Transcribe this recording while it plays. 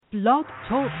Blog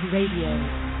Talk Radio.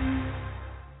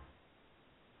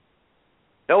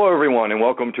 Hello, everyone, and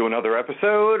welcome to another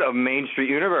episode of Main Street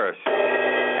Universe.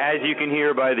 As you can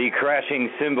hear by the crashing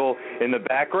cymbal in the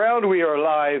background, we are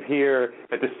live here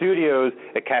at the studios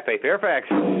at Cafe Fairfax.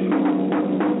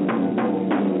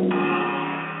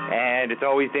 And it's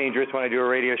always dangerous when I do a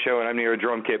radio show and I'm near a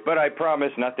drum kit, but I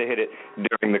promise not to hit it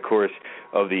during the course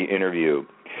of the interview.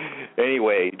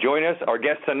 Anyway, join us. Our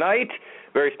guest tonight,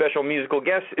 very special musical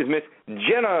guest, is Miss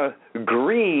Jenna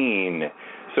Greene.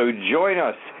 So join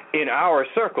us in our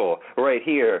circle right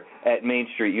here at Main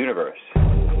Street Universe.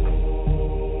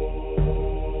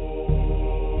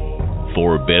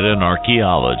 Forbidden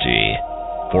archaeology,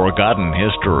 forgotten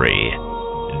history,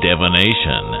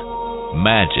 divination,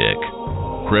 magic,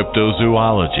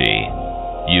 cryptozoology,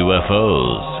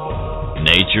 UFOs,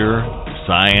 nature,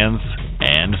 science,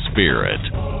 and spirit.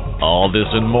 All this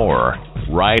and more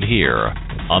right here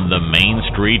on the Main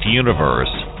Street Universe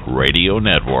Radio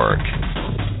Network.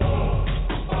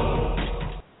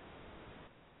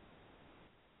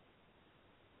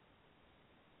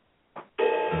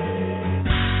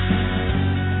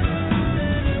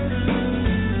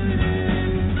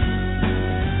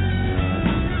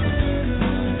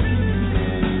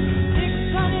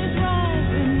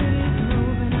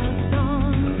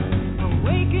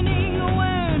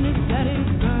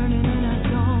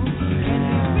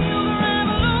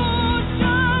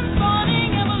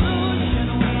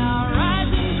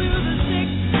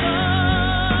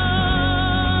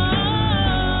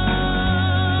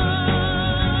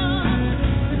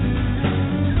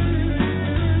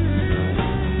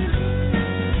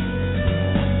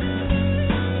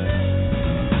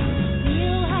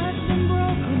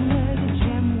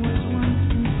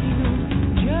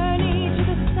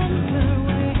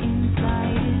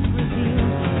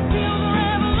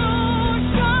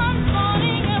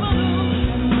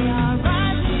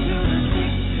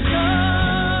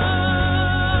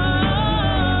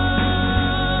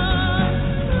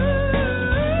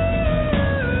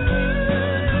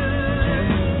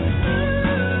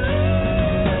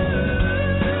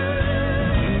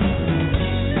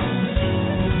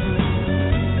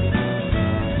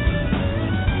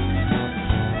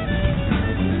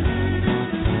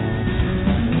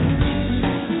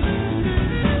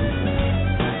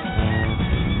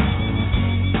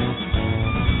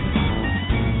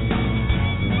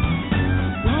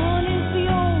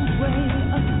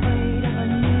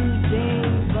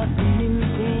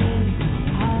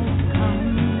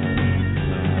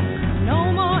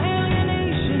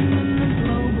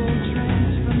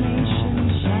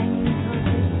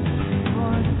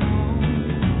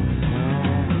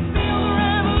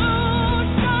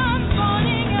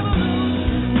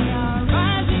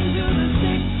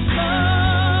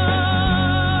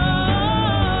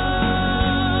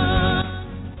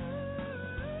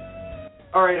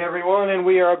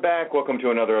 We are back. Welcome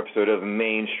to another episode of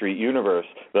Main Street Universe,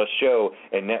 the show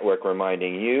and network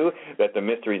reminding you that the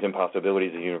mysteries and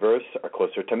possibilities of the universe are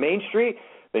closer to Main Street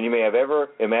than you may have ever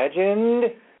imagined.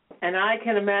 And I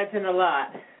can imagine a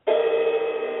lot.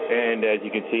 And as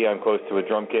you can see, I'm close to a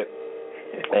drum kit,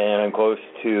 and I'm close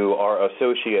to our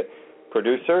associate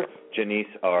producer, Janice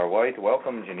R. White.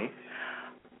 Welcome, Janice.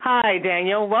 Hi,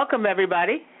 Daniel. Welcome,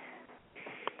 everybody.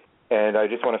 And I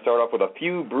just want to start off with a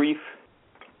few brief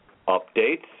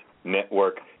updates,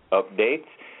 network updates,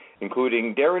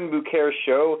 including Darren Bouquer's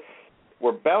show.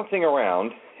 We're bouncing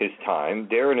around his time.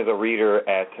 Darren is a reader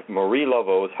at Marie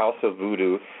Laveau's House of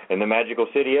Voodoo in the magical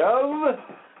city of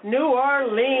New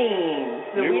Orleans,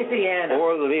 Louisiana. New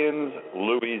Orleans,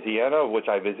 Louisiana, which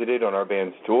I visited on our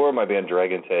band's tour, my band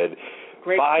Dragon's Head.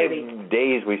 Great 5 city.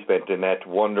 days we spent in that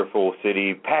wonderful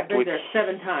city, packed with there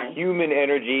 7 times. Human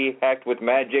energy, packed with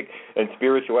magic and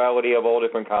spirituality of all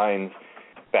different kinds.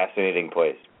 Fascinating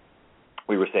place.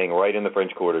 We were staying right in the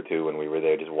French Quarter, too, when we were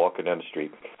there, just walking down the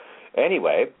street.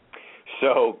 Anyway,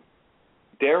 so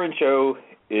Darren's show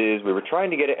is, we were trying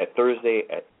to get it at Thursday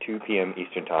at 2 p.m.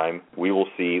 Eastern Time. We will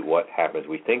see what happens.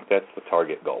 We think that's the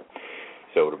target goal.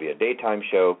 So it'll be a daytime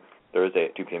show, Thursday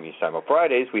at 2 p.m. Eastern Time. On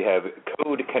Fridays, we have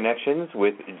Code Connections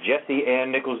with Jessie Ann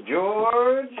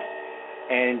Nichols-George.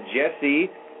 And Jessie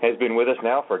has been with us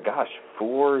now for,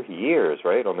 4 years,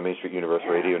 right, on the Main Street Universe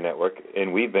Radio Network,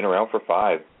 and we've been around for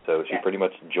 5, so she pretty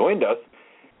much joined us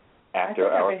after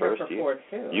our first year. 4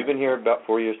 too. You've been here about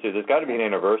 4 years, too. There's got to be an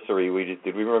anniversary.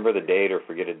 Did we remember the date or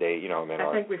forget a date? You know,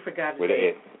 I think we forgot the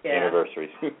date.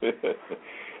 Anniversaries.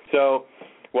 So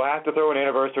we'll have to throw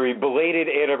an belated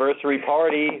anniversary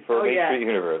party for Main Street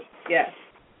Universe. Yes.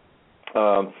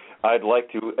 I'd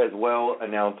like to as well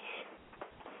announce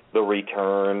the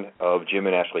return of Jim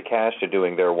and Ashley Cash to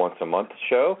doing their once-a-month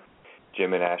show.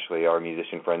 Jim and Ashley are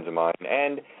musician friends of mine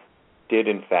and did,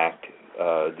 in fact,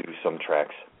 do some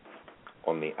tracks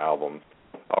on the album.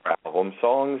 Our album,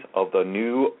 Songs of the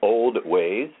New Old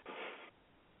Ways.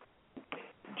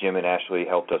 Jim and Ashley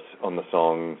helped us on the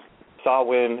song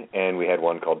Sawin, and we had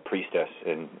one called Priestess,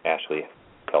 and Ashley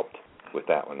helped with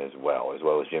that one as well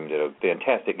as Jim did a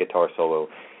fantastic guitar solo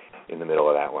in the middle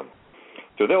of that one.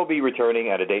 So they'll be returning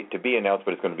at a date to be announced,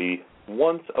 but it's going to be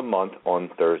once a month on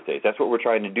Thursdays. That's what we're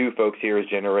trying to do, folks, here is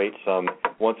generate some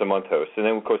once-a-month hosts. And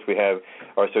then, of course, we have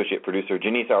our associate producer,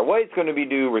 Janice R. White's going to be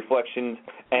do Reflections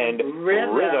and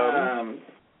Rhythm.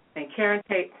 And Karen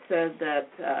Tate said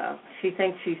that she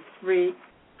thinks she's free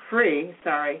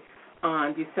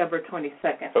on December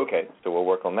 22nd. Okay, so we'll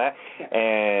work on that. Yeah.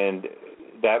 And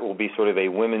that will be sort of a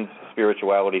women's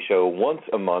spirituality show once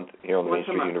a month here on the Main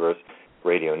Street Universe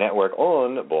Radio Network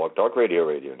on Blog Talk Radio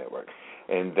Network.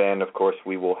 And then, of course,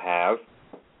 we will have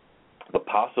the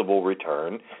possible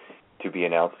return to be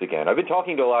announced again. I've been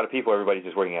talking to a lot of people. Everybody's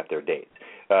just working out their dates.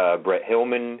 Brett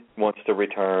Hillman wants to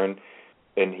return,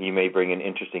 and he may bring an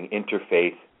interesting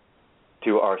interfaith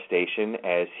to our station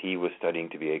as he was studying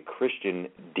to be a Christian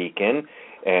deacon.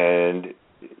 And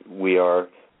we are,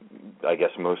 I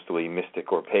guess, mostly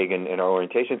mystic or pagan in our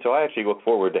orientation. So I actually look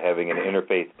forward to having an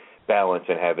interfaith balance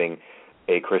and having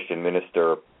a Christian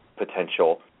minister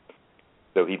potential.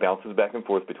 So he bounces back and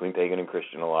forth between pagan and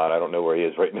Christian a lot. I don't know where he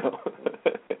is right now.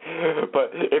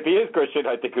 But if he is Christian,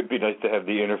 I think it would be nice to have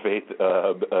the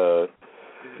interfaith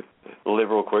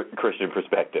liberal Christian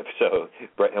perspective. So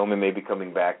Brett Hillman may be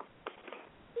coming back.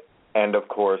 And, of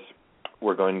course,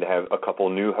 we're going to have a couple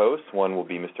new hosts. One will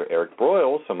be Mr. Eric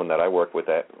Broyles, someone that I work with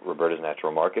at Roberta's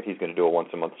Natural Market. He's going to do a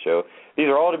once-a-month show. These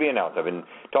are all to be announced. I've been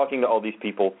talking to all these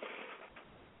people.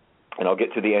 And I'll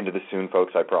get to the end of this soon,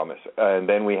 folks, I promise. And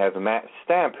then we have Matt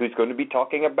Stamp, who's going to be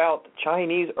talking about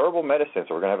Chinese herbal medicine.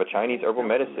 So we're going to have a Chinese herbal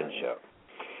medicine show.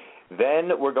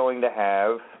 Then we're going to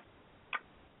have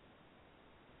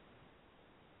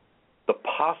the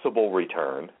possible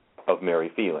return of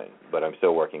Mary Phelan, but I'm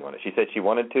still working on it. She said she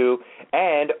wanted to.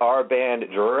 And our band,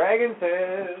 Dragon's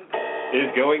Head, is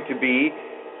going to be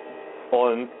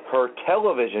on her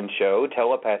television show,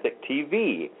 Telepathic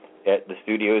TV, at the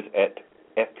studios at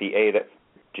FPA that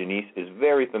Janice is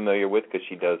very familiar with because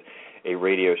she does a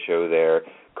radio show there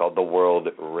called the World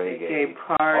Reggae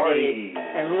Party.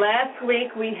 And last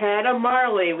week we had a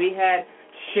Marley. We had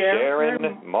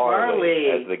Sharon Marley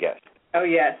as the guest. Oh,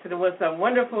 yes. And it was a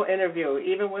wonderful interview,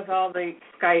 even with all the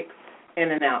Skype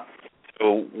in and out.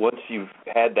 So once you've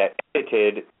had that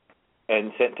edited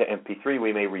and sent to MP3,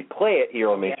 we may replay it here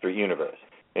on Main Street Universe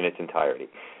in its entirety.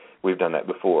 We've done that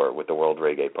before with the World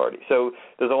Reggae Party. So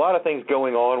there's a lot of things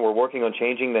going on. We're working on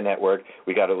changing the network.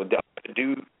 We got to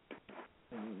do,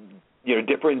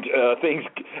 different things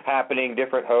happening,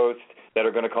 different hosts that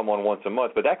are going to come on once a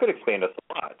month. But that could expand us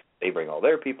a lot. They bring all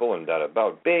their people and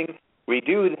about Bing. We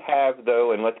do have,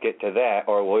 though, and let's get to that,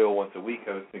 our loyal once-a-week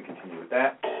host and continue with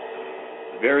that.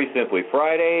 Very simply,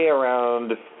 Friday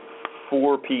around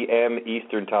 4 p.m.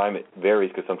 Eastern Time, it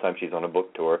varies because sometimes she's on a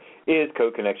book tour, is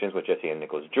Code Connections with Jesse and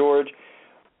Nicholas George.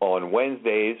 On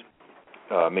Wednesdays,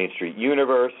 Main Street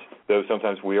Universe, though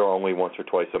sometimes we are only once or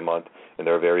twice a month, and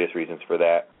there are various reasons for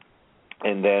that.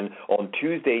 And then on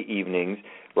Tuesday evenings,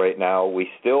 right now, we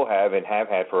still have and have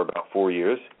had for about 4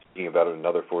 years, speaking about it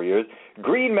another 4 years,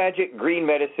 Green Magic, Green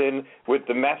Medicine with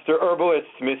the master herbalist,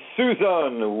 Miss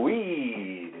Susan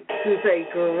Weed. Who's a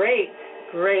great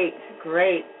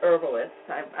herbalist.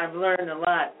 I've learned a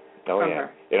lot from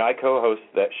her. And I co-host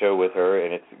that show with her,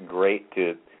 and it's great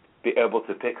to be able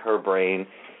to pick her brain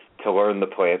to learn the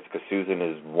plants because Susan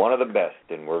is one of the best,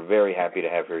 and we're very happy to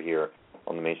have her here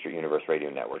on the Main Street Universe Radio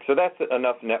Network. So that's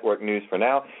enough network news for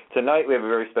now. Tonight we have a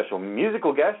very special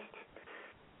musical guest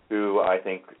who I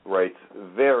think writes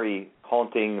very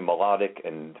haunting, melodic,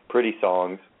 and pretty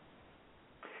songs.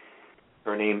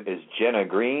 Her name is Jenna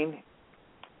Greene,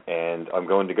 and I'm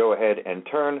going to go ahead and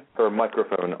turn her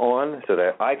microphone on so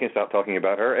that I can stop talking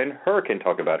about her and her can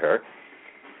talk about her.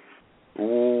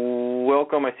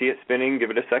 Welcome. I see it spinning. Give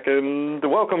it a second.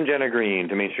 Welcome, Jenna Greene,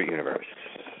 to Main Street Universe.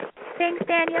 Thanks,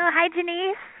 Daniel. Hi,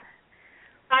 Janice.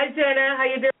 Hi, Jenna. How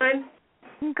you doing?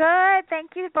 Good.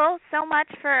 Thank you both so much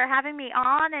for having me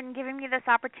on and giving me this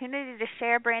opportunity to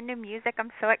share brand new music.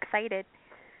 I'm so excited.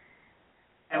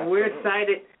 And we're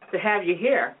excited to have you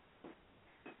here.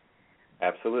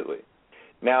 Absolutely.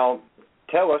 Now,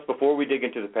 tell us, before we dig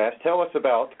into the past, tell us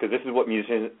about, because this is what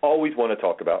musicians always want to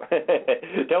talk about,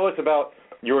 tell us about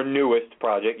your newest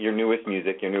project, your newest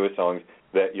music, your newest songs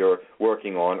that you're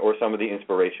working on, or some of the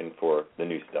inspiration for the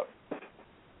new stuff.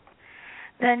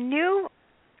 The new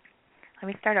Let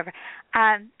me start over.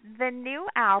 The new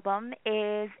album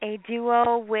is a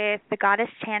duo with the goddess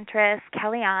chantress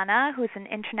Kellyanna, who's an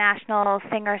international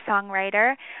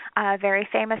singer-songwriter, very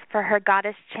famous for her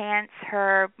goddess chants.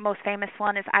 Her most famous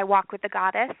one is I Walk with the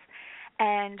Goddess.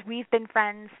 And we've been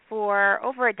friends for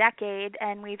over a decade,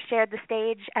 and we've shared the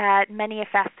stage at many a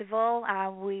festival.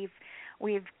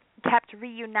 We've kept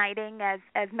reuniting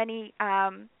as many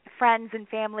friends and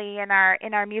family in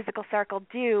our musical circle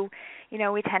do. You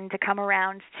know, we tend to come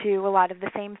around to a lot of the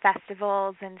same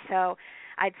festivals, and so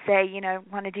I'd say,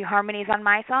 want to do harmonies on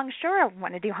my song? Sure,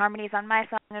 want to do harmonies on my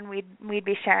song, and we'd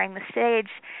be sharing the stage.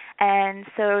 And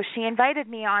so she invited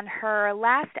me on her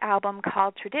last album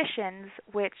called Traditions,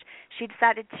 which she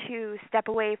decided to step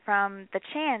away from the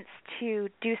chants to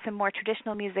do some more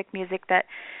traditional music that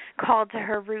called to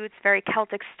her roots, very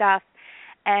Celtic stuff.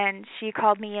 And she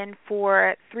called me in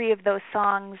for 3 of those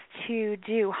songs to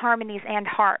do harmonies and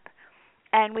harp.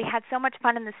 And we had so much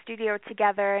fun in the studio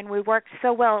together, and we worked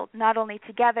so well not only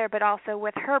together but also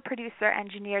with her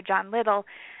producer-engineer, John Little,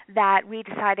 that we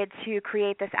decided to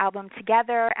create this album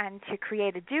together and to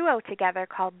create a duo together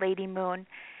called Lady Moon.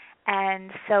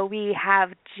 And so we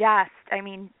have just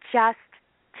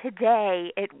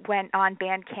today it went on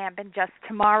Bandcamp, and just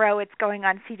tomorrow it's going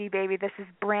on CD Baby. This is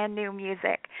brand new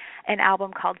music, an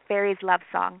album called Fairy's Love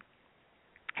Song.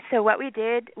 So what we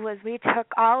did was we took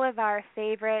all of our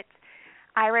favorite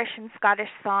Irish and Scottish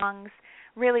songs,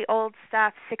 really old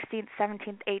stuff, 16th,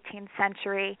 17th, 18th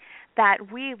century,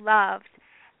 that we loved,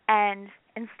 and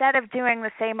instead of doing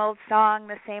the same old song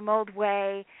the same old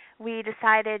way, we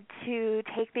decided to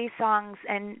take these songs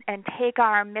and take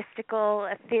our mystical,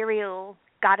 ethereal,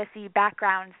 goddessy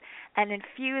backgrounds and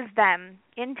infuse them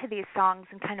into these songs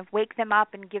and kind of wake them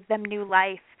up and give them new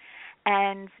life.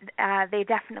 And they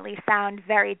definitely sound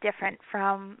very different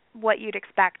from what you'd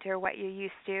expect or what you're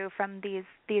used to from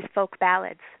these folk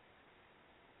ballads.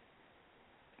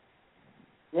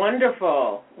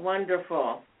 Wonderful,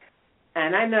 wonderful.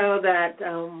 And I know that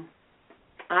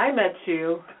I met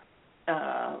you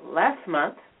last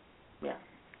month.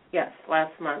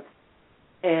 Last month.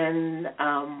 And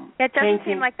it doesn't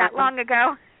seem like that long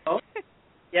ago.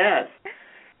 Yes.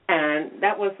 And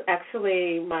that was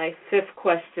actually my 5th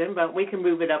question, but we can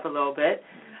move it up a little bit.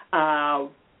 How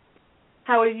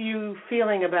are you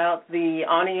feeling about the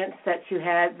audience that you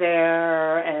had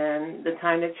there and the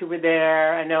time that you were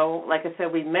there? I know, like I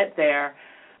said, we met there.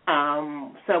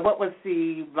 So what was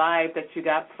the vibe that you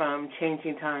got from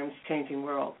Changing Times, Changing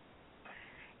World?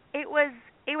 It was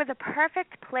a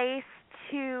perfect place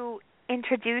to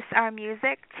introduce our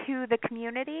music to the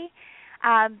community.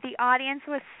 The audience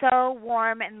was so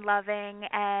warm and loving,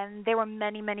 and there were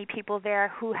many, many people there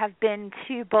who have been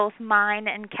to both mine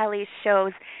and Kelly's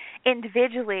shows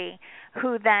individually,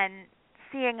 who then,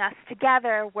 seeing us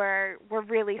together, were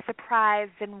really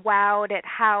surprised and wowed at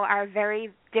how our very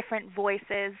different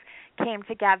voices came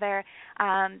together.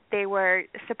 They were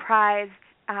surprised,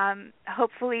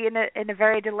 hopefully in a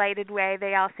very delighted way.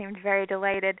 They all seemed very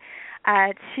delighted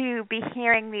to be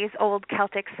hearing these old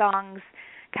Celtic songs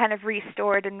kind of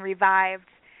restored and revived.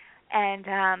 And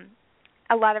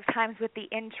a lot of times with the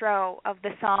intro of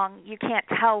the song, you can't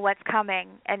tell what's coming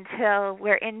until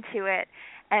we're into it.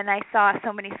 And I saw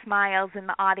so many smiles in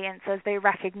the audience as they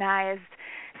recognized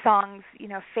songs,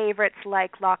 favorites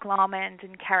like Loch Lomond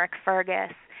and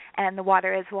Carrickfergus and The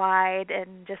Water is Wide,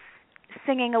 and just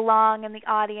singing along in the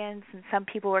audience. And some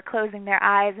people were closing their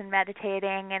eyes and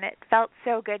meditating, and it felt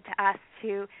so good to us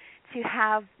to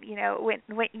have,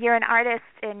 when you're an artist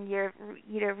and you're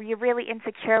really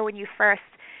insecure when you first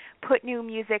put new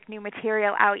music, new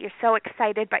material out. You're so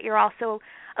excited, but you're also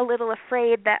a little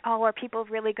afraid that, are people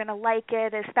really going to like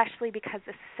it, especially because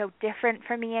this is so different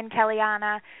for me and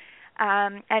Kellyanna.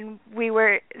 And we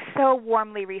were so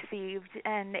warmly received,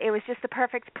 and it was just the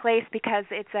perfect place because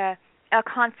it's a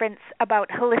conference about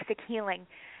holistic healing,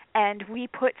 and we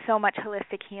put so much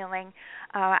holistic healing.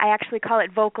 I actually call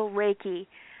it vocal Reiki.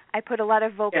 I put a lot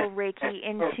of vocal Reiki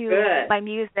into my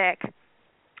music,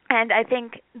 and I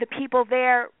think the people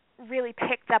there really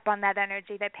picked up on that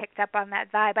energy. They picked up on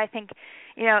that vibe. I think,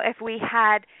 if we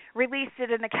had released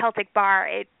it in a Celtic bar,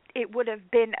 it would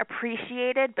have been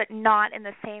appreciated, but not in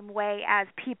the same way as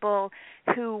people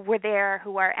who were there,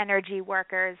 who are energy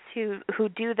workers, who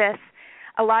do this,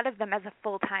 a lot of them as a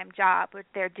full-time job.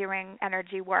 They're doing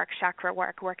energy work, chakra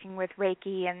work, working with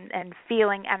Reiki and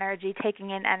feeling energy,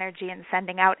 taking in energy and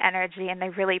sending out energy, and they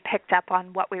really picked up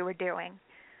on what we were doing.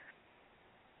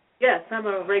 Yes, I'm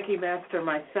a Reiki master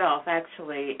myself,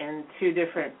 actually, in 2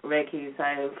 different Reikis.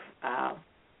 I have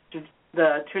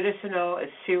the traditional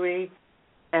Ishui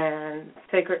and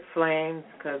Sacred Flames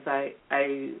because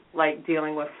I like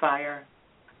dealing with fire.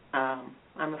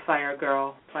 I'm a fire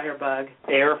girl, fire bug.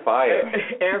 Air fire.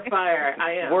 Air fire,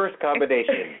 I am. Worst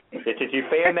combination. It's just you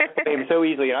fan that flame so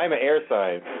easily, and I'm an air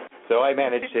sign, so I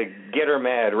managed to get her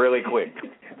mad really quick.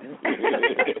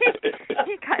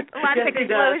 You got a lot of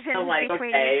explosions like,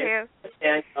 between okay, you two.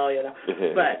 And,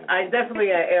 but I definitely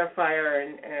air fire,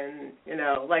 and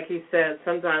like he said,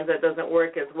 sometimes that doesn't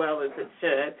work as well as it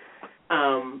should.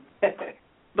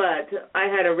 But I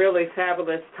had a really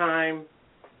fabulous time.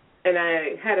 And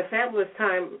I had a fabulous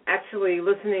time actually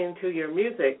listening to your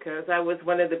music because I was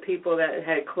one of the people that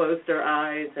had closed their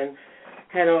eyes and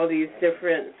had all these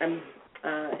different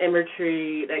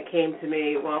imagery that came to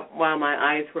me while my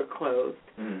eyes were closed.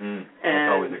 Mm-hmm.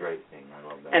 That's always a great thing. I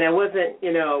love that. And I wasn't,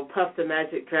 Puff the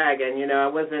Magic Dragon. I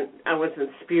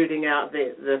wasn't spewing out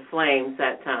the flames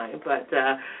that time.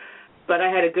 But I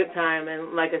had a good time,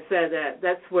 and like I said,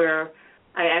 that's where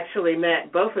I actually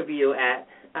met both of you at.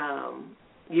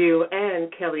 You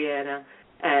and Kellyanna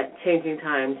at Changing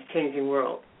Times, Changing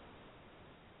World.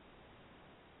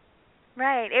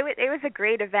 Right. It was a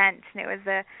great event, and it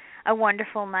was a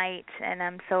wonderful night, and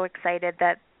I'm so excited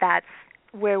that that's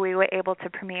where we were able to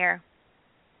premiere.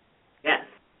 Yes.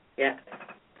 Yeah.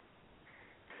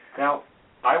 Now,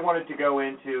 I wanted to go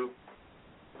into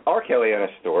our Kellyanna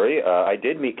story. I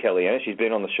did meet Kellyanna. She's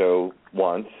been on the show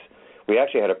once. We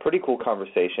actually had a pretty cool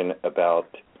conversation about,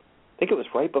 I think it was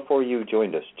right before you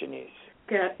joined us, Janice.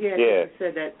 Yeah. She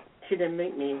said that she didn't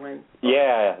meet me when.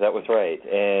 Yeah, that was right.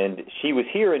 And she was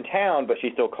here in town, but she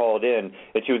still called in,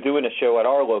 and she was doing a show at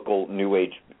our local New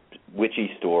Age witchy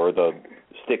store, the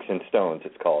Sticks and Stones,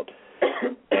 it's called.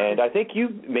 And I think you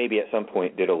maybe at some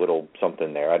point did a little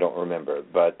something there. I don't remember,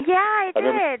 but yeah, I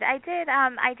did.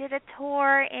 I did a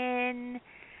tour in,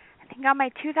 I think on my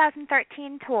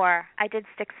 2013 tour. I did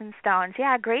Sticks and Stones.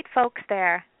 Yeah, great folks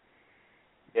there.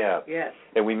 Yeah. Yes.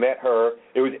 And we met her.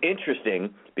 It was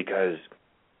interesting because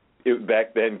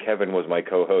back then Kevin was my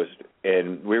co-host,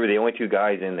 and we were the only two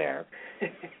guys in there. And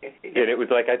it was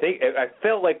like, I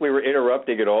felt like we were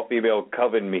interrupting an all-female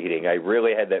coven meeting. I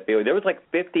really had that feeling. There was like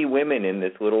 50 women in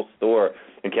this little store,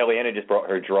 and Kellyanna just brought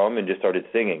her drum and just started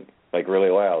singing, like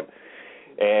really loud.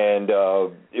 And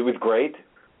it was great.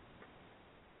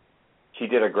 She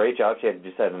did a great job. She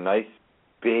just had a nice,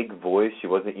 big voice. She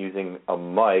wasn't using a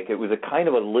mic. It was a kind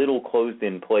of a little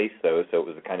closed-in place, though, so it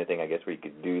was the kind of thing, I guess, where you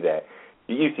could do that.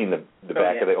 You've seen the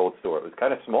back of the old store. It was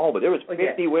kind of small, but there was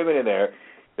 50 women in there.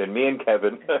 Then me and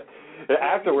Kevin.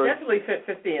 Afterwards, you definitely fit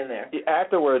 50 in there.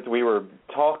 Afterwards, we were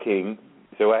talking.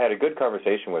 So I had a good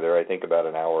conversation with her, I think about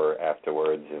an hour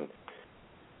afterwards, and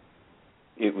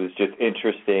it was just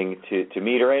interesting to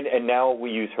meet her. And now we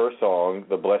use her song,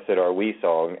 the Blessed Are We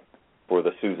song, for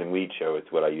the Susan Weed show.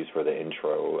 It's what I use for the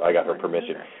intro. I got her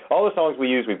permission. All the songs we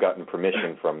use, we've gotten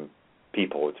permission from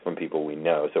people. It's from people we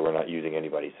know, so we're not using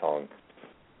anybody's song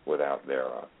without their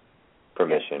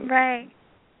permission. Right.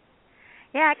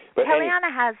 Yeah, but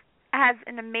Kellyanna has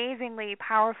an amazingly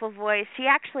powerful voice. She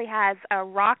actually has a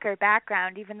rocker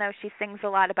background, even though she sings a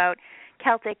lot about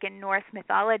Celtic and Norse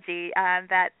mythology.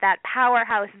 That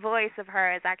powerhouse voice of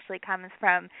hers actually comes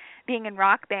from being in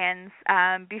rock bands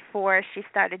before she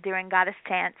started doing goddess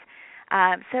chants.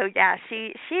 So yeah,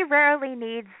 she rarely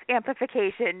needs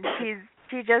amplification.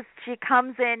 She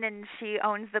comes in and she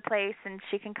owns the place, and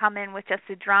she can come in with just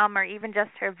a drum or even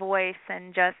just her voice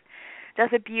and just does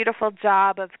a beautiful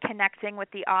job of connecting with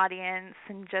the audience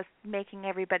and just making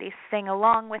everybody sing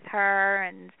along with her.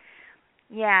 And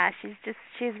yeah,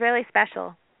 she's really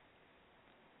special.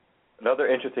 Another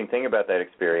interesting thing about that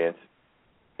experience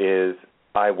is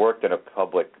I worked in a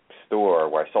public store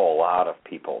where I saw a lot of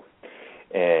people,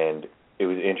 and it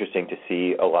was interesting to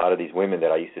see a lot of these women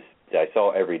that I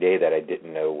saw every day that I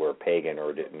didn't know were pagan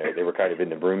or didn't know. They were kind of in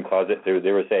the broom closet. They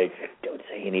were saying, "Don't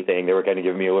say anything." They were kind of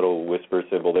giving me a little whisper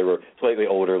symbol. They were slightly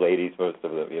older ladies, most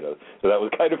of them, So that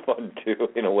was kind of fun too,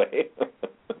 in a way.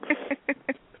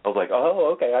 I was like,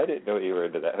 "Oh, okay. I didn't know you were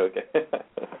into that." Okay.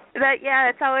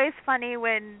 It's always funny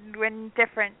when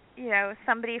different,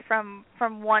 somebody from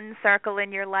one circle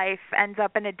in your life ends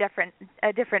up in a different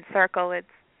circle. It's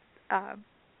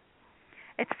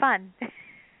fun.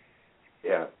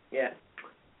 Yeah. Yeah.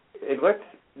 And let's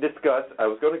discuss. I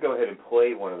was going to go ahead and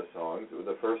play one of the songs.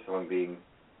 The first song being,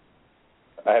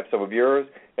 I have some of yours,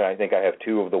 and I think I have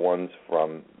two of the ones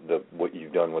from what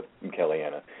you've done with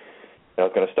Kellyanna. And I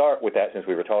was going to start with that since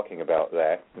we were talking about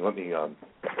that. Let me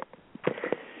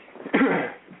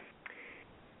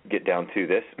get down to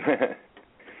this.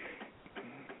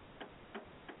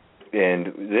 And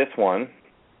this one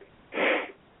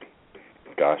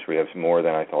gosh, we have more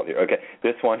than I thought here. Okay,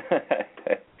 this one.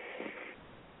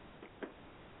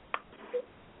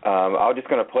 I'm just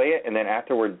going to play it, and then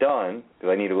after we're done, because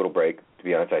I need a little break, to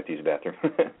be honest, I have to use the bathroom.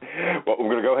 Well, we're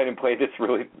going to go ahead and play this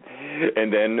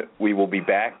and then we will be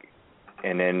back,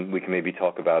 and then we can maybe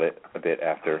talk about it a bit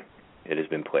after it has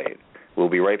been played. We'll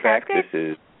be right back. Okay. This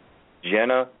is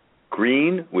Jenna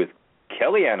Greene with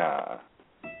Kellyanna.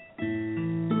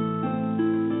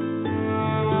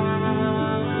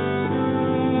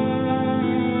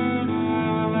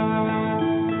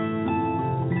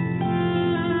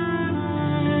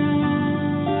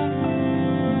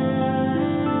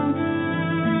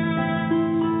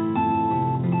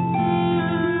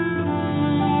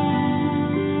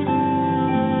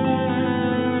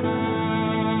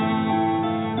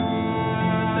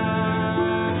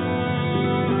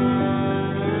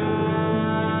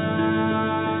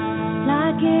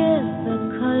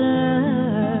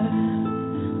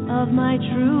 My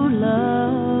true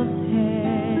love's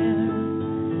hair,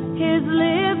 his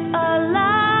lips are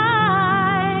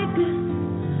like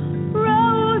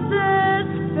roses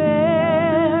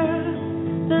fair,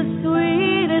 the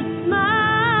sweetest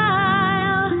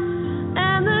smile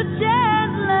and the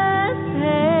gentlest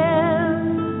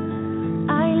hand.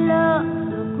 I love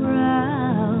the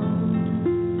ground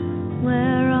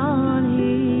whereon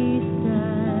he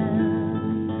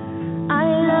stands. I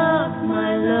love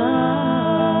my love.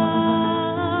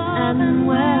 And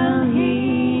well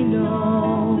he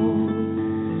knows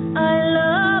I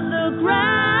love the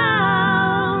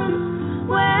ground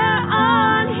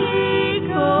whereon he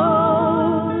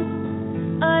goes.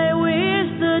 I wish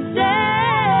the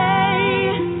day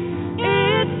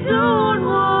it soon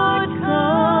would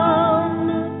come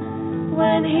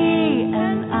when he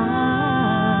and I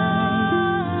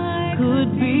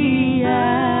could be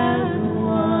as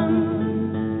one.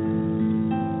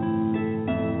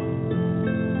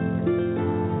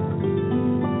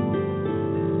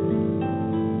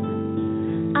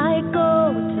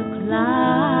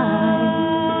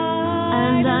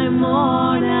 And I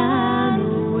mourn and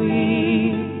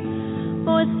weep,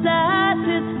 for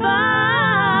satisfied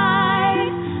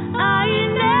I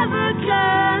never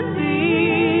can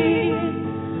be.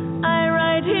 I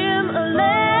write him a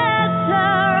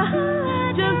letter,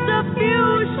 just a few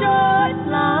short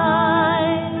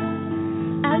lines,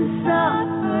 and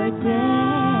suffer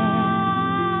death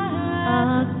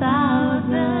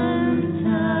 1,000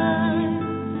 times.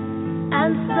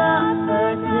 And suffer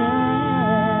death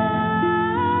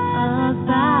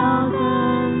 1,000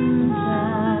 times.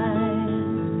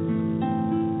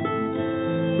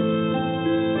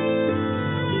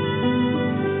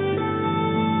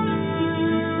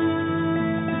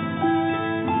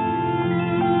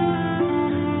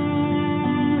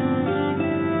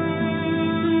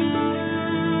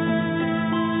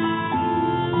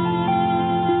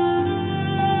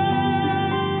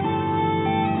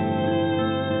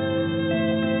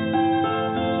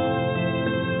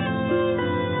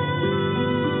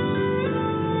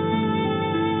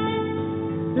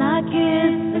 Black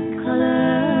is the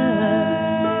color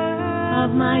of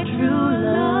my true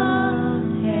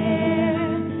love's hair.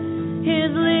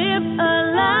 His lips are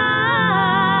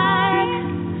like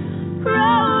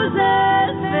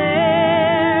roses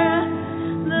fair,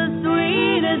 the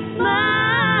sweetest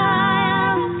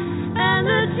smile and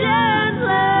the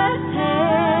gentlest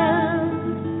hand.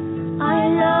 I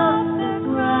love the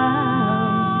ground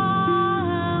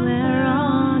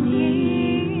whereon he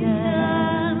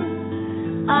stands.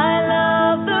 I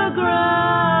love the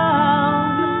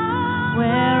ground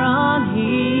whereon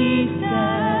he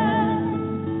stands.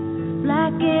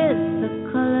 Black is the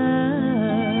color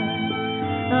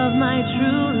of my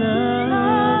true love's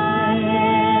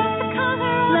hair.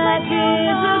 Black is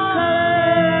the color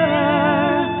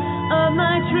of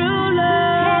my true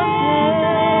love's hair.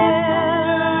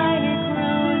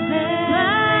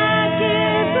 Black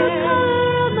is the color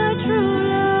of my true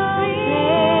love's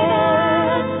hair.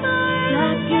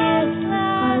 Black is the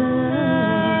color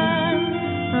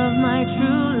of my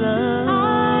true love's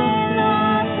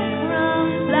hair.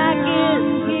 Black is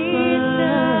the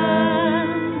color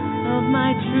of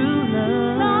my true love's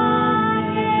hair.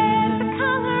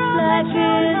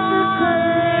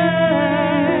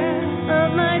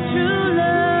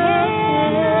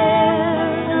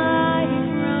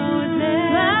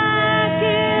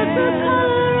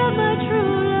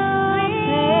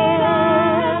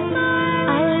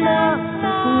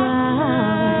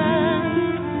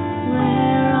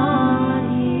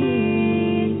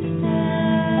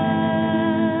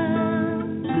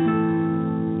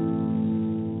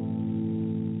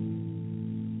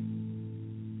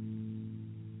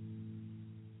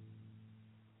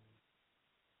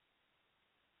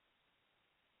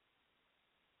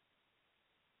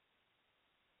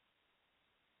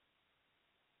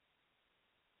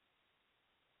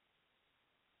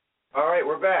 All right,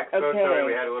 we're back. So Okay. sorry,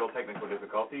 we had a little technical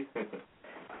difficulties.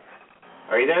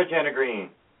 Are you there, Jenna Greene?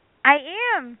 I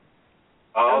am.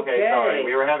 Oh, okay, Okay. sorry.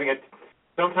 We were having it.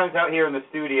 Sometimes out here in the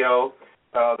studio,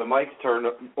 the mics turn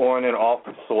on and off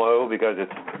slow because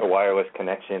it's a wireless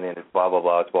connection and it's blah, blah,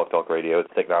 blah. It's Walk Talk Radio.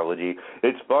 It's technology.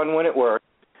 It's fun when it works.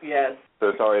 Yes.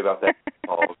 So sorry about that.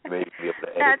 I'll maybe be able to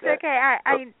edit That's that.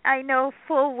 okay. I know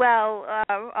full well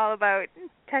all about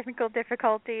technical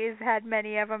difficulties. Had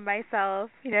many of them myself.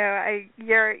 You know,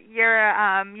 you're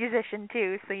a musician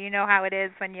too, so you know how it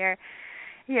is when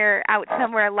you're out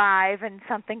somewhere live and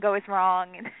something goes wrong.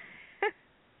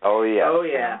 Oh yeah. Oh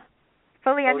yeah.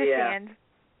 Fully Oh, understand. yeah.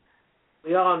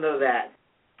 We all know that.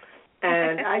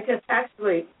 And I just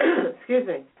actually, excuse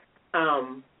me,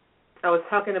 I was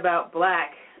talking about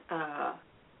Black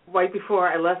right before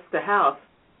I left the house.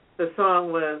 The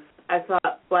song was, I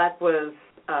thought Black was...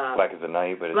 Black is the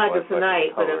Night, but it's Black is the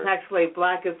Night, but color. it's actually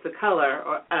Black is the Color,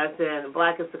 or as in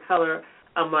Black is the color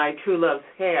of my true love's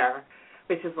hair,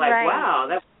 which is like, Right. wow,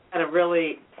 that kind of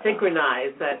really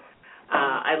synchronized that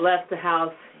I left the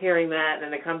house hearing that,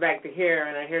 and I come back to here,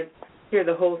 and I hear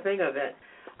the whole thing of it.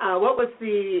 What was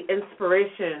the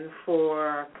inspiration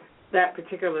for that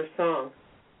particular song?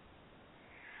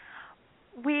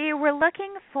 We were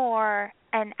looking for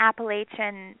an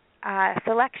Appalachian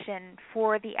selection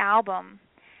for the album,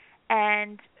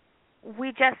 and we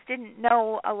just didn't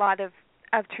know a lot of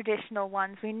traditional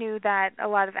ones. We knew that a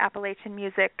lot of Appalachian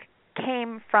music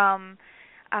came from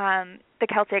the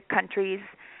Celtic countries,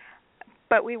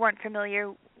 but we weren't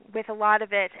familiar with a lot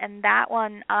of it, and that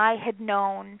one I had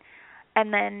known,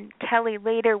 and then Kelly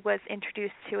later was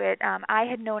introduced to it. I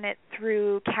had known it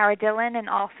through Cara Dillon and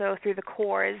also through the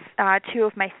Corrs, two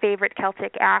of my favorite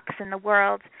Celtic acts in the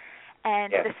world.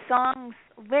 And Yes. the song's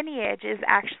lineage is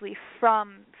actually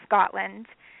from Scotland.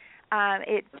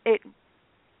 It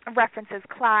references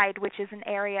Clyde, which is an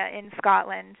area in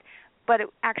Scotland, but it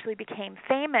actually became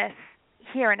famous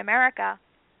here in America.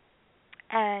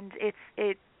 And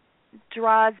it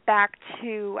draws back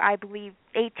to, I believe,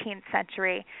 18th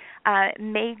century.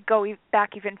 May go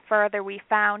back even further. We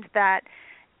found that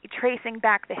tracing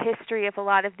back the history of a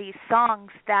lot of these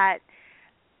songs, that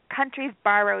countries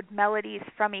borrowed melodies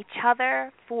from each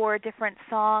other for different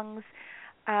songs.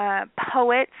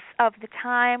 Poets of the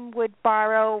time would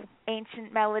borrow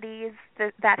ancient melodies.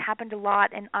 That happened a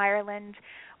lot in Ireland,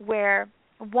 where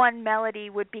one melody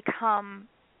would become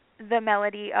the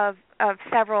melody of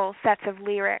several sets of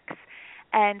lyrics.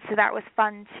 And so that was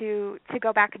fun to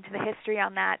go back into the history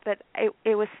on that. But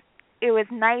it was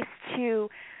nice to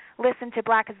listen to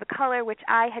Black is the Color, which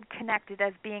I had connected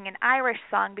as being an Irish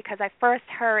song because I first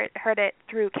heard it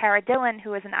through Cara Dillon,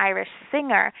 who is an Irish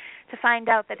singer, to find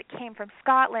out that it came from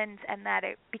Scotland and that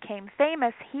it became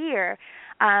famous here,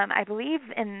 I believe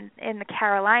in the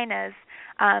Carolinas,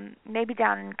 maybe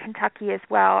down in Kentucky as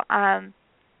well.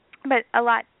 But a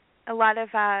lot of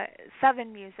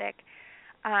Southern music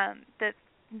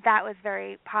that was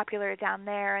very popular down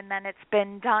there, and then it's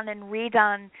been done and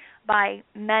redone by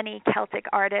many Celtic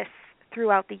artists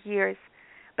throughout the years.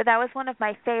 But that was one of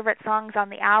my favorite songs on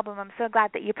the album. I'm so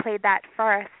glad that you played that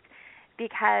first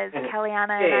because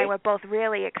Kellyanna and I were both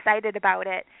really excited about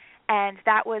it. And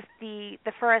that was the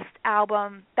first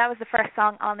album. That was the first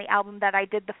song on the album that I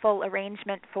did the full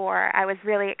arrangement for. I was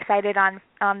really excited on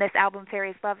this album,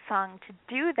 Fairy's Love Song, to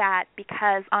do that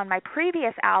because on my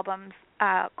previous albums,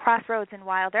 Crossroads and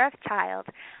Wild Earth Child,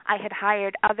 I had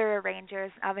hired other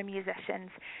arrangers, other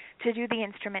musicians to do the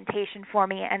instrumentation for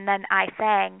me, and then I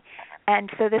sang.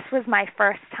 And so this was my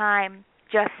first time,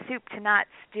 just soup to nuts,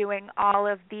 doing all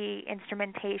of the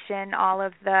instrumentation, all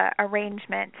of the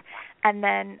arrangement, and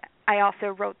then I also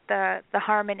wrote the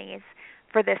harmonies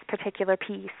for this particular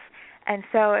piece. And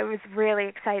so it was really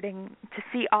exciting to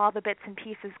see all the bits and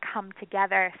pieces come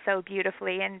together so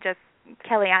beautifully, and just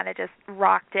Kellyanna just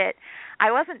rocked it.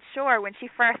 I wasn't sure when she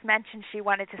first mentioned she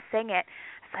wanted to sing it.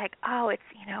 It's like, oh, it's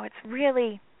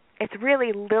really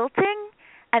lilting,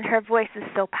 and her voice is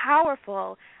so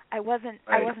powerful. I wasn't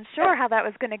sure how that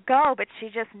was going to go, but she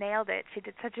just nailed it. She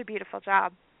did such a beautiful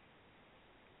job.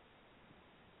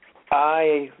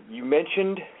 You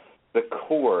mentioned the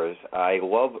Corrs. I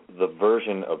love the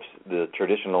version of the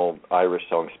traditional Irish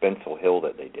song Spencil Hill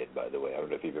that they did, by the way. I don't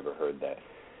know if you've ever heard that.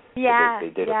 Yeah,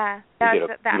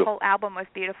 that whole album was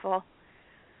beautiful.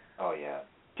 Oh, yeah.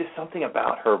 Just something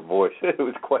about her voice. It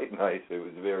was quite nice. It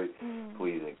was very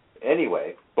pleasing.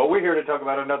 Anyway, but we're here to talk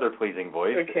about another pleasing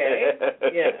voice. Okay,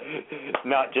 yeah.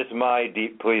 Not just my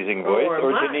deep pleasing voice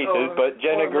or Janice's, but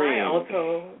Jenna Greene.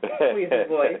 Also pleasing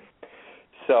voice.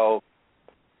 So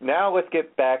now let's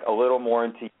get back a little more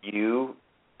into you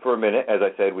for for a minute. As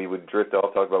I said, we would drift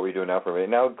off, talk about what we're doing now for a minute.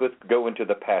 Now let's go into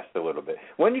the past a little bit.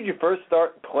 When did you first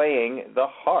start playing the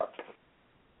harp?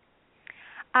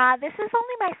 This is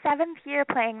only my 7th year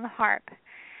playing the harp.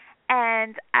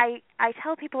 And I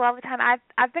tell people all the time,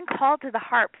 I've been called to the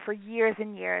harp for years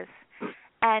and years.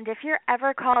 And if you're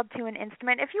ever called to an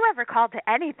instrument, if you're ever called to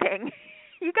anything,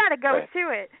 you got to go to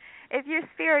it. If your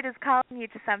spirit is calling you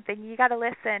to something, you got to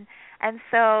listen. And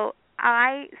so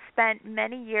I spent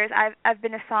many years. I've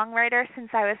been a songwriter since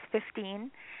I was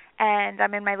 15, and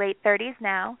I'm in my late 30s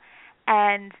now.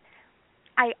 And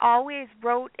I always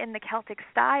wrote in the Celtic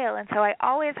style, and so I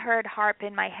always heard harp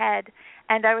in my head.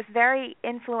 And I was very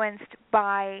influenced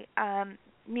by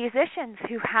musicians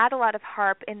who had a lot of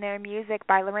harp in their music,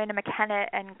 by Lorena McKenna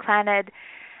and Clannad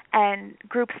and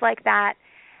groups like that.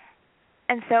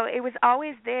 And so it was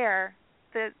always there.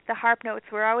 The harp notes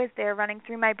were always there running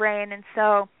through my brain. And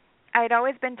so I had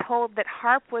always been told that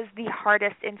harp was the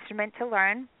hardest instrument to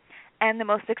learn and the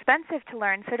most expensive to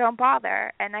learn, so don't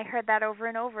bother. And I heard that over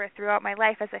and over throughout my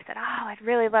life as I said, I'd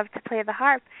really love to play the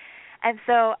harp. And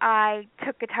so I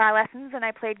took guitar lessons, and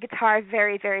I played guitar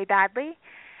very, very badly.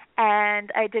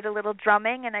 And I did a little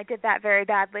drumming, and I did that very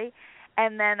badly.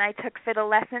 And then I took fiddle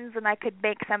lessons, and I could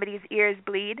make somebody's ears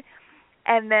bleed.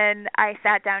 And then I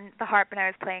sat down at the harp, and I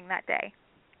was playing that day.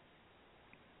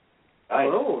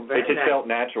 It just nice. felt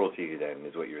natural to you then,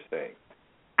 is what you're saying.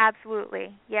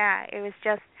 Absolutely, yeah. It was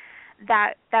just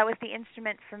that was the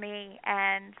instrument for me.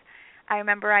 And I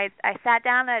remember I sat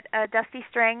down at Dusty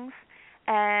Strings,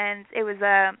 and it was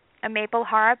a maple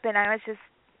harp, and I was just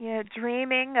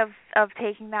dreaming of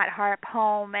taking that harp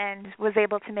home, and was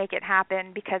able to make it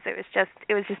happen because it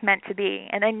was just meant to be.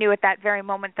 And I knew at that very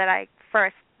moment that I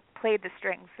first played the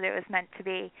strings that it was meant to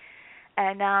be.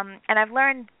 And I've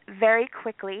learned very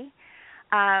quickly.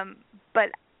 But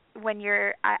when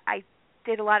I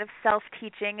did a lot of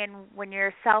self-teaching, and when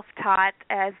you're self-taught,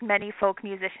 as many folk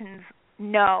musicians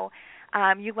know,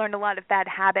 you learn a lot of bad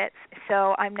habits.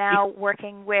 So I'm now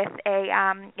working with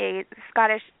a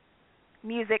Scottish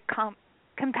music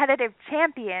competitive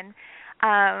champion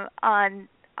on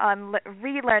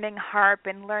relearning harp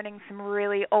and learning some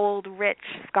really old, rich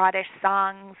Scottish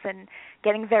songs and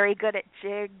getting very good at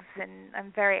jigs, and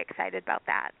I'm very excited about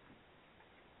that.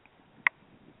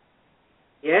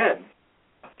 Yes.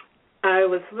 I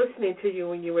was listening to you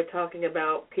when you were talking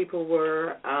about people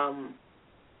were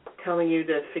telling you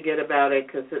to forget about it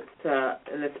because it's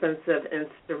an expensive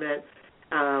instrument.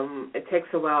 It takes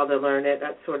a while to learn it,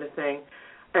 that sort of thing.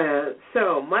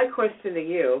 So my question to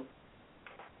you,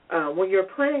 when you're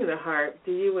playing the harp,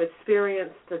 do you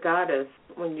experience the goddess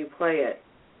when you play it?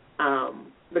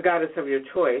 The goddess of your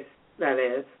choice, that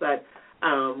is. But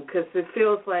because it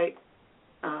feels like,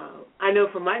 I know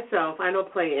for myself, I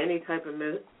don't play any type of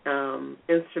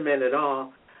instrument at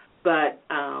all, but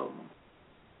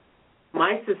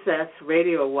my success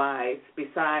radio-wise,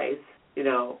 besides,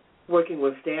 working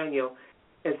with Daniel,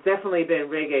 has definitely been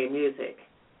reggae music.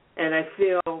 And I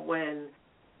feel when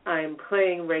I'm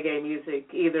playing reggae music,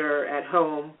 either at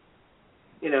home,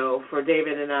 for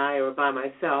David and I, or by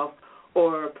myself,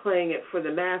 or playing it for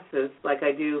the masses, like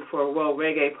I do for a World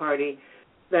Reggae Party,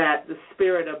 that the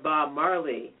spirit of Bob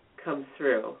Marley comes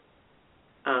through.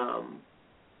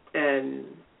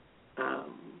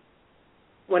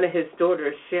 One of his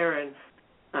daughters, Sharon,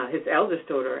 his eldest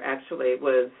daughter, actually,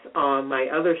 was on my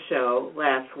other show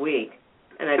last week,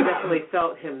 and I definitely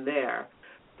felt him there.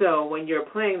 So when you're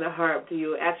playing the harp, do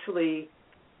you actually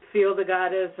feel the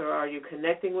goddess, or are you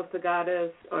connecting with the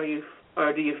goddess, or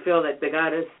do you feel that the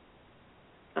goddess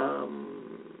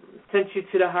sent you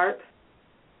to the harp?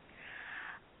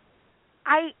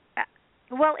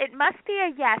 Well, it must be a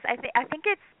yes. I think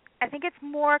it's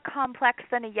more complex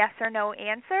than a yes or no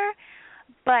answer,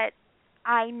 but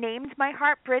I named my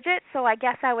harp Bridget, so I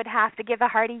guess I would have to give a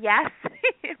hearty yes.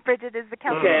 Bridget is the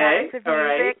Celtic goddess of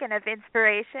music and of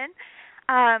inspiration.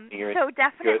 So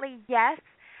definitely yes.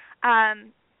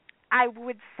 I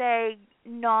would say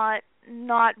not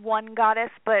one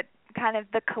goddess, but kind of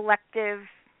the collective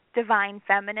divine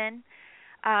feminine.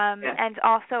 And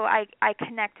also I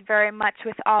connect very much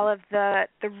with all of the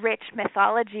rich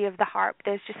mythology of the harp.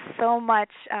 There's just so much,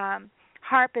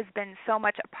 harp has been so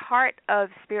much a part of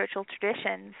spiritual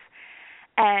traditions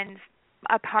and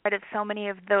a part of so many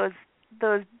of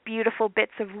those beautiful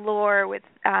bits of lore with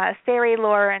fairy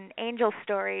lore and angel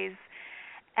stories.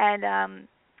 And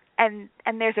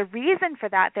there's a reason for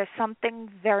that. There's something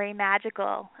very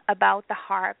magical about the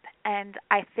harp, and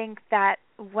I think that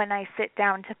when I sit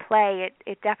down to play,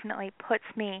 it definitely puts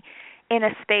me in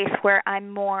a space where I'm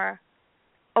more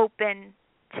open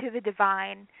to the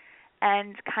divine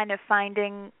and kind of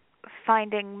finding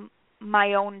finding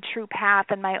my own true path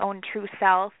and my own true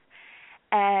self.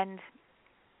 And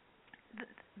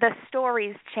the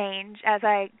stories change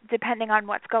depending on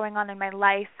what's going on in my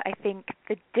life. I think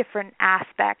the different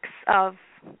aspects of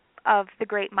the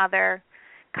Great Mother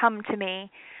come to me.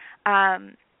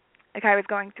 Like I was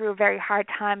going through a very hard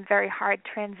time, very hard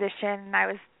transition, and I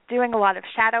was doing a lot of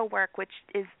shadow work, which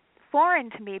is foreign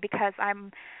to me because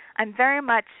I'm very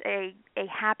much a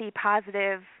happy,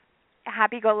 positive,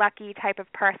 happy-go-lucky type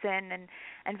of person,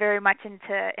 and very much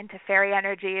into fairy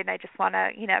energy, and I just want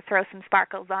to throw some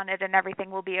sparkles on it and everything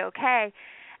will be okay.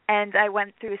 And I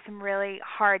went through some really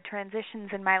hard transitions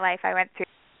in my life. I went through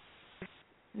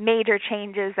major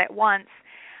changes at once,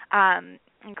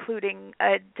 including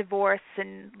a divorce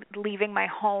and leaving my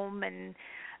home and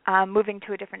moving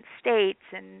to a different state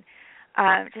and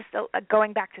just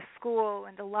going back to school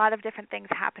and a lot of different things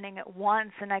happening at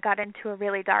once. And I got into a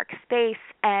really dark space,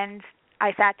 and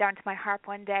I sat down to my harp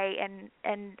one day,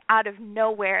 and out of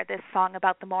nowhere this song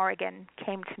about the Morrigan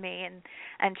came to me,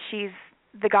 and she's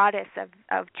the goddess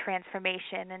of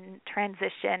transformation and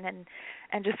transition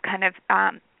and just kind of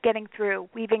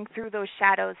weaving through those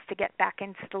shadows to get back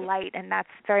into the light, and that's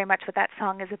very much what that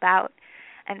song is about.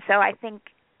 And so I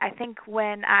think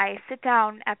when I sit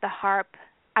down at the harp,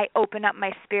 I open up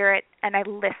my spirit and I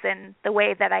listen the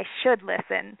way that I should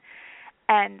listen,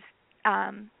 and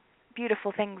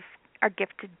beautiful things are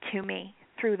gifted to me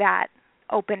through that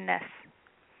openness.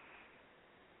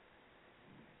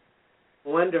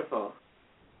 Wonderful.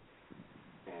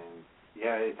 And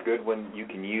yeah, it's good when you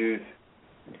can use,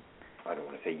 I don't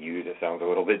want to say use, it sounds a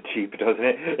little bit cheap, doesn't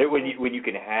it? When you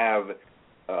can have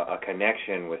a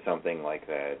connection with something like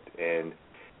that. And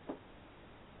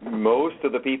most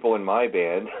of the people in my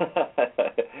band,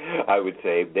 I would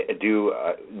say, do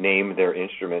name their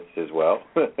instruments as well.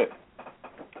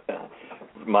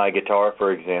 My guitar,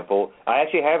 for example, I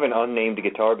actually have an unnamed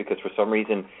guitar because for some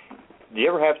reason, do you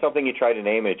ever have something you try to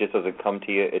name and it just doesn't come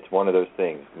to you? It's one of those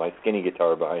things. My skinny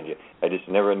guitar behind you.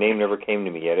 Name never came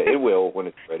to me yet. It will when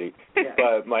it's ready. Yeah.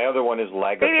 But my other one is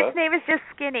Lagatha. Maybe its name is just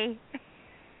Skinny.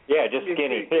 Yeah, just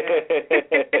Skinny.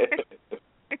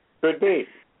 Could be.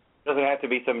 Doesn't have to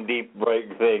be some deep, bright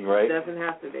thing, right? It doesn't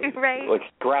have to be. Right. Like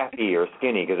Scrappy or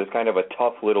Skinny, because it's kind of a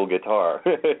tough little guitar.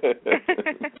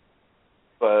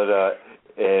 But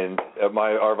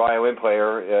our violin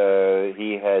player,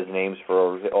 he has names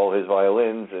for all his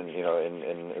violins, and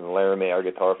and Laramie, our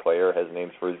guitar player, has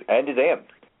names for his amp.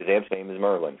 His amp's name is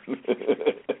Merlin.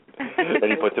 And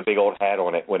he puts a big old hat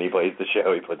on it when he plays the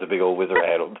show. He puts a big old wizard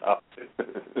hat on top.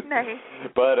 Nice.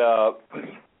 But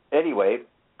anyway,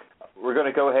 we're going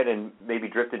to go ahead and maybe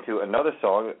drift into another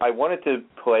song. I wanted to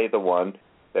play the one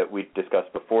that we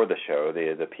discussed before the show,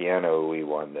 the piano-y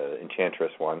one, the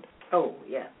Enchantress one. Oh,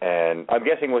 yeah. And I'm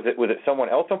guessing, was it someone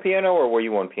else on piano, or were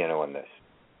you on piano on this?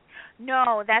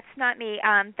 No, that's not me.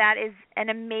 That is an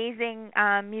amazing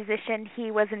musician.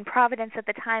 He was in Providence at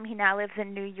the time. He now lives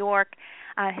in New York.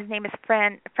 His name is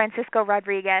Francisco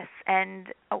Rodriguez, and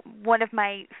one of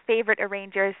my favorite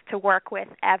arrangers to work with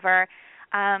ever.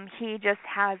 He just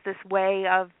has this way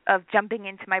of jumping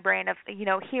into my brain, of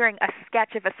hearing a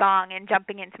sketch of a song and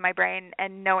jumping into my brain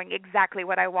and knowing exactly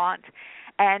what I want.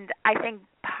 And I think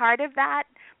part of that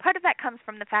comes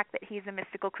from the fact that he's a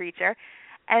mystical creature,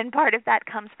 and part of that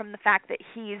comes from the fact that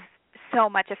he's so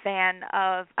much a fan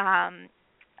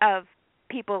of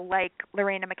people like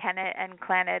Lorena McKenna and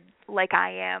Clannad, like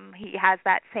I am. He has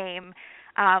that same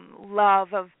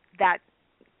love of that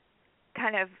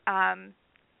kind of,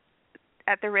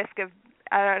 at the risk of,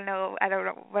 I don't know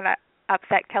when I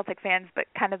upset Celtic fans, but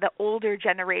kind of the older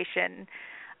generation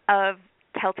of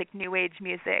Celtic New Age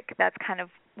music. That's kind of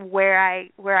where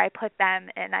I put them,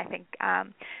 and I think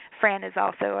Fran is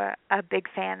also a big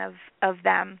fan of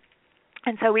them.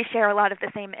 And so we share a lot of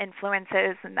the same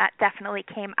influences, and that definitely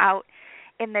came out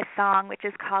in this song, which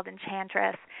is called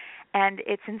Enchantress. And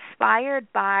it's inspired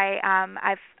by,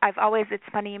 I've always, it's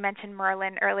funny you mentioned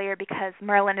Merlin earlier, because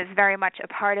Merlin is very much a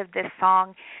part of this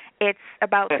song. It's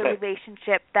about the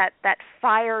relationship, that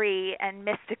fiery and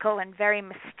mystical and very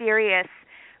mysterious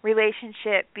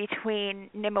relationship between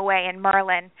Nimue and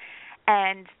Merlin.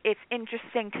 And it's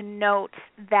interesting to note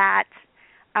that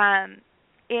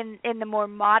in the more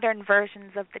modern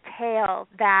versions of the tale,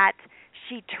 that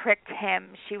she tricked him.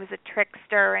 She was a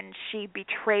trickster and she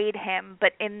betrayed him.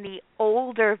 But in the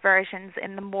older versions,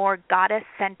 in the more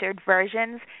goddess-centered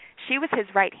versions, she was his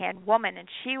right-hand woman, and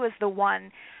she was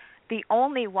the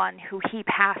only one who he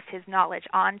passed his knowledge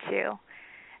on to.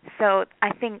 So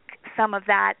I think some of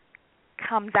that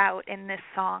comes out in this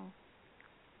song.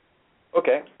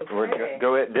 Okay. We're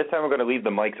go ahead. This time we're going to leave the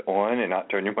mics on and not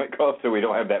turn your mic off so we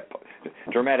don't have that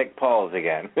dramatic pause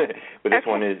again. But this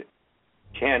one is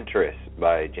Chantress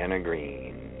by Jenna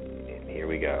Greene. And here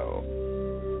we go.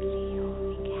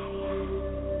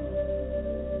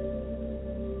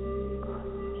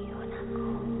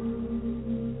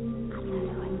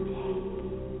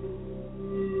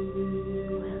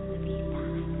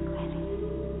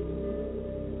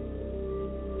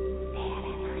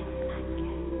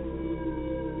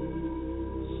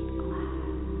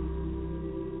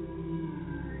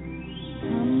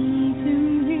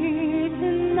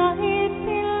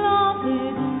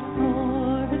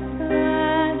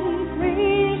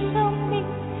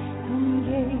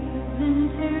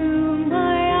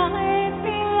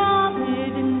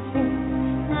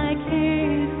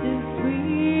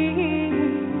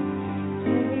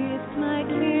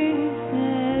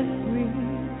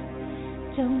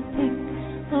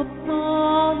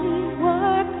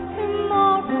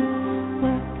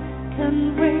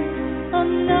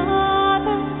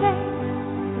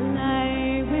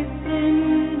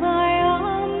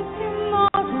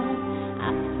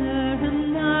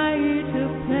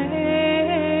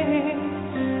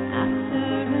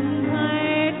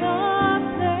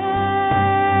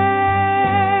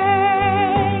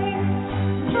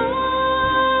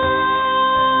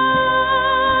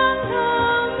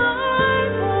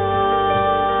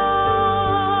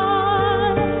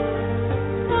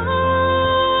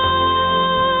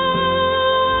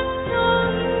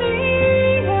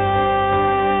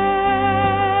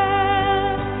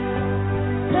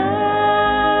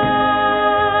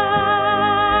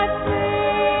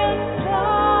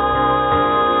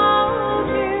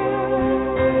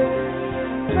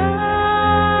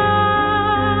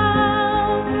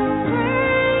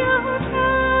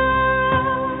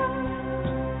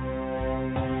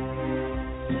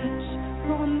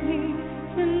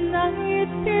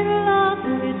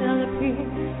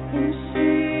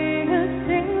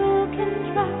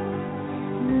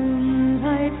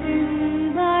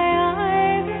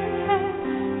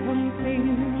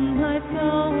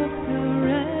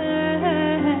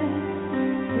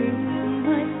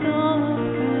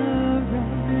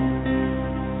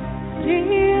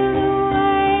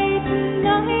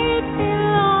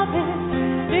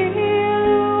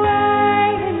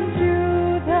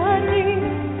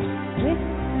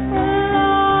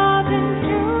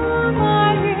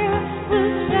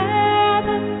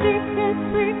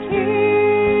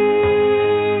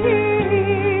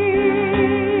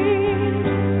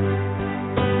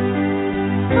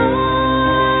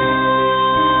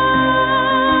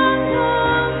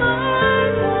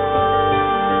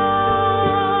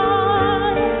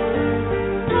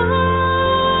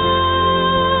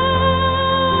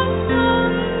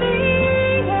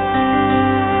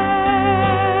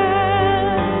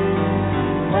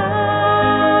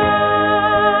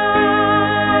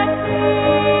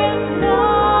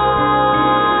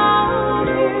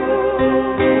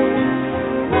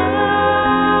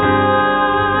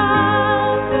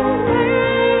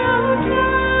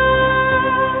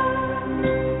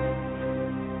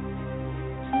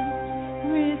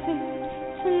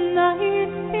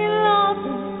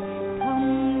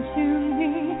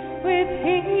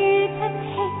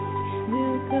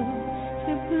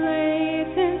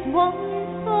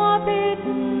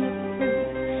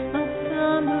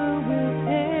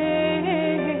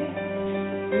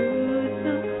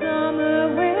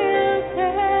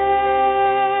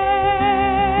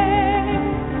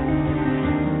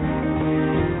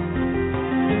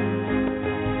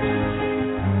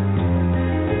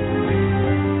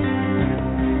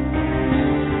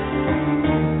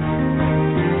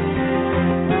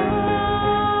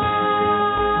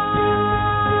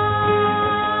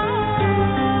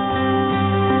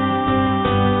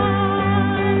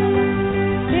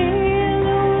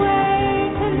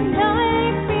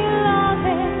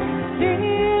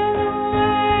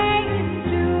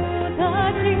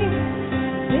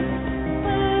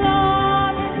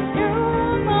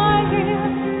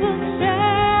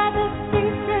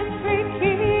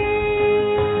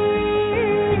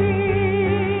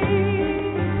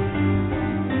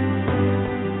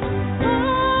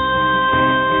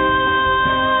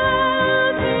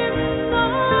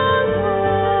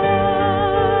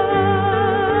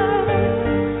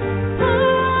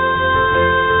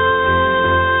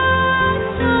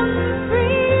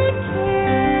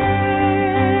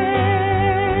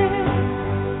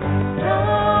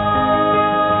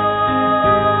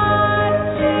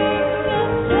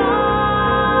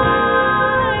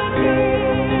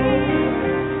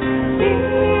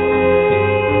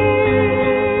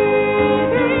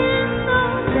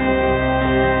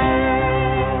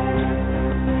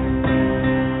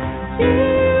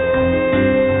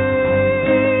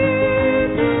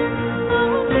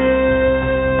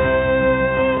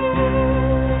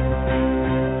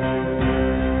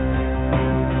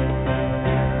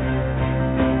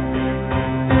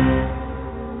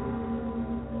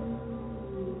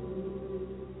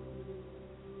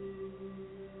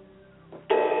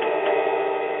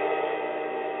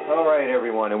 right,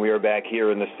 everyone, and we are back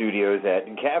here in the studios at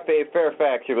Cafe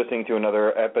Fairfax. You're listening to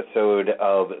another episode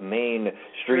of Main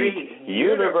Street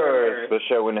Universe, the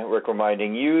show and network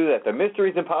reminding you that the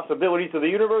mysteries and possibilities of the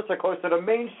universe are closer to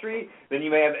Main Street than you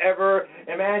may have ever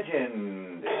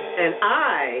imagined. And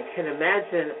I can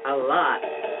imagine a lot.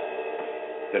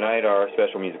 Tonight, our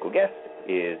special musical guest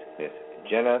is Miss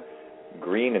Jenna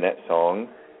Greene, and that song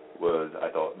was, I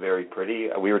thought, very pretty.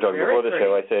 We were talking before the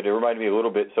show. I said it reminded me a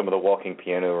little bit, some of the walking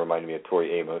piano reminded me of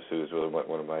Tori Amos, who's really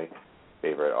one of my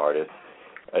favorite artists.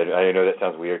 I know that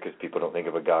sounds weird because people don't think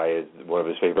of a guy as one of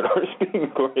his favorite artists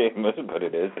being Tori Amos, but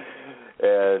it is.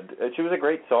 And she was a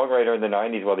great songwriter in the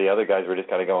 90s while the other guys were just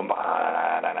kind of going,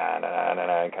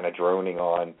 and kind of droning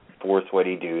on, four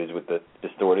sweaty dudes with the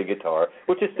distorted guitar,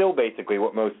 which is still basically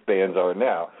what most bands are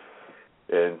now.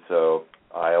 And so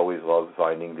I always love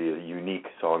finding the unique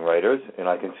songwriters, and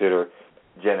I consider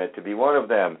Jenna to be one of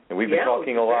them. And we've been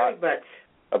talking a lot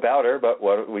about her, but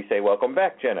what we say, welcome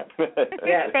back, Jenna.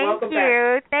 Yes, thank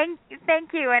you.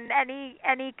 Thank you. And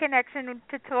any connection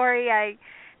to Tori I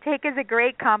take as a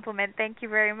great compliment. Thank you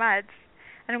very much.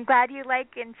 And I'm glad you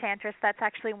like Enchantress. That's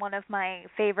actually one of my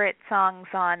favorite songs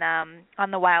on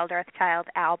the Wild Earth Child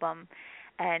album.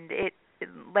 And it,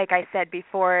 like I said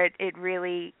before, it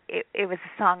really was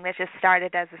a song that just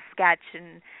started as a sketch,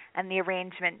 and the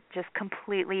arrangement just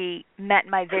completely met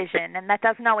my vision. And that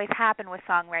doesn't always happen with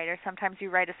songwriters. Sometimes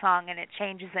you write a song and it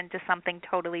changes into something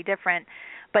totally different.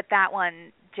 But that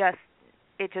one it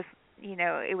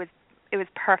was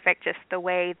perfect, just the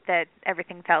way that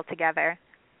everything fell together.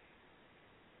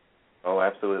 Oh,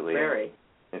 absolutely. Very.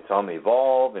 And some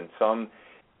evolve, and some.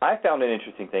 I found an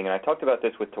interesting thing, and I talked about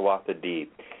this with Tawatha D.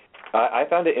 I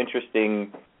found it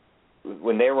interesting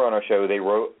when they were on our show. They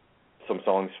wrote some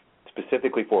songs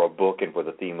specifically for a book and for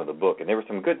the theme of the book, and there were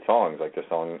some good songs, like the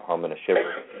song "Hum and a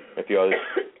Shiver," and a few others.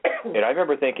 And I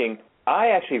remember thinking, I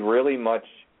actually really much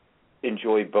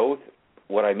enjoy both.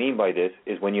 What I mean by this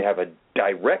is when you have a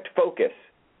direct focus,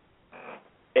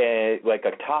 like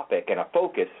a topic and a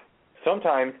focus.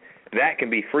 Sometimes that can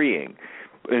be freeing.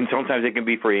 And sometimes it can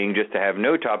be freeing just to have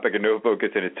no topic and no focus,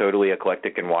 and it's totally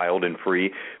eclectic and wild and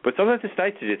free. But sometimes it's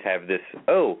nice to just have this,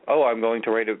 I'm going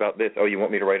to write about this. Oh, you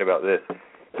want me to write about this?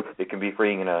 It can be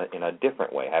freeing in a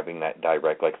different way, having that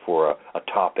direct, like for a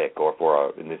topic or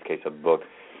for, in this case, a book.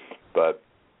 But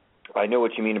I know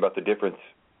what you mean about the difference.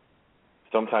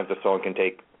 Sometimes a song can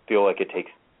feel like it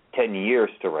takes 10 years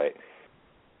to write.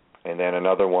 And then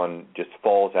another one just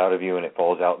falls out of you, and it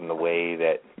falls out in the way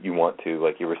that you want to,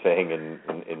 like you were saying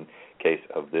in case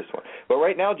of this one. But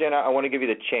right now, Jenna, I want to give you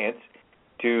the chance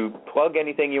to plug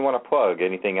anything you want to plug,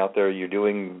 anything out there you're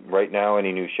doing right now,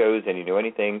 any new shows,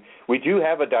 anything. We do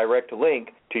have a direct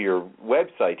link to your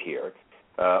website here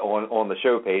on the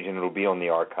show page, and it'll be on the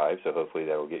archive, so hopefully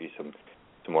that will get you some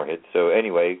more hits. So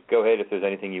anyway, go ahead if there's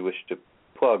anything you wish to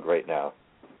plug right now.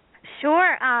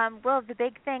 Sure. Well, the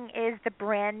big thing is the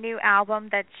brand new album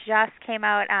that just came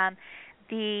out.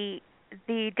 The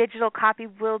digital copy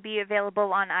will be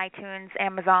available on iTunes,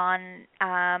 Amazon,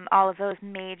 all of those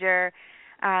major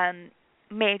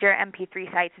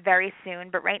MP3 sites very soon.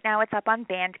 But right now it's up on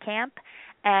Bandcamp,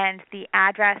 and the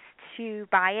address to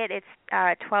buy it's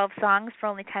 12 songs for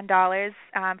only $10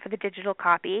 for the digital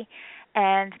copy,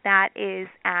 and that is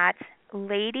at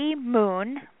Lady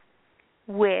Moon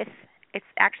with. It's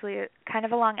actually kind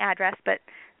of a long address, but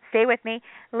stay with me.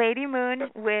 Lady Moon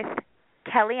with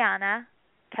Kellyanna.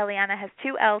 Kellyanna has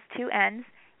 2 L's, 2 N's,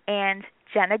 and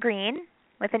Jenna Greene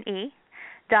with an E,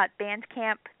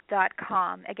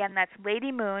 .bandcamp.com. Again, that's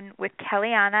Lady Moon with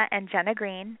Kellyanna and Jenna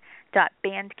Greene,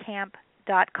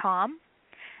 .bandcamp.com.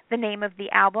 The name of the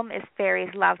album is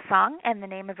Fairy's Love Song, and the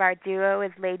name of our duo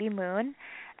is Lady Moon.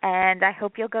 And I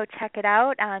hope you'll go check it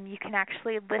out. You can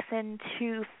actually listen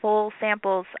to full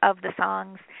samples of the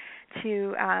songs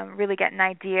to really get an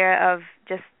idea of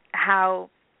just how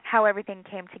everything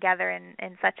came together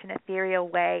in such an ethereal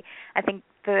way. I think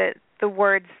the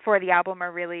words for the album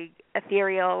are really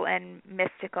ethereal and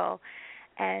mystical,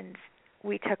 and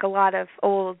we took a lot of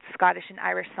old Scottish and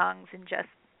Irish songs and just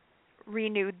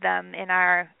renewed them in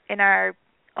our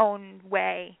own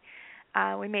way.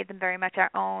 We made them very much our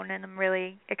own, and I'm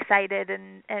really excited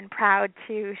and proud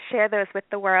to share those with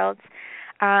the world.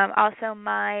 Also,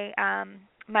 my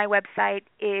website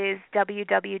is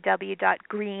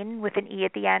www.greene, with an E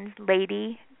at the end,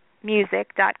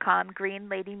 ladymusic.com,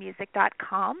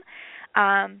 greeneladymusic.com.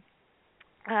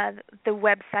 The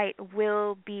website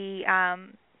will be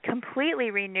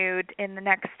completely renewed in the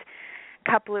next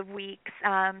couple of weeks.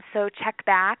 So check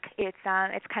back. It's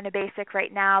kind of basic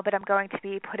right now, but I'm going to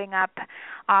be putting up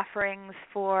offerings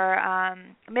for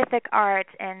mythic art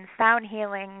and sound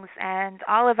healings, and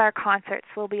all of our concerts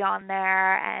will be on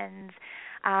there, and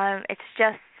it's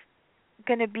just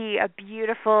going to be a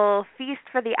beautiful feast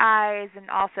for the eyes, and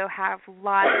also have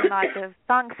lots and lots of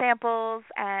song samples,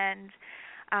 and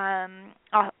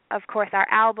of course our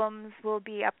albums will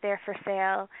be up there for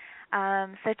sale.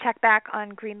 So check back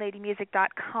on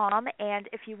greeneladymusic.com, and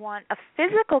if you want a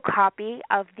physical copy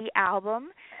of the album,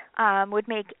 would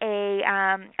make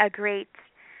a great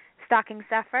stocking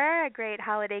stuffer, a great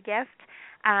holiday gift.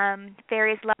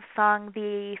 Fairies Love Song,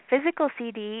 the physical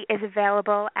CD, is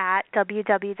available at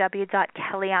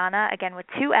www.Kellyanna, again with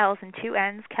 2 L's and 2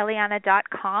 N's,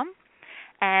 Kellyanna.com.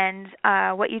 And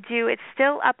what you do, it's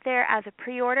still up there as a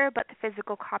pre-order, but the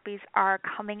physical copies are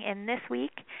coming in this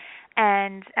week.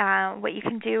 And what you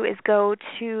can do is go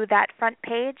to that front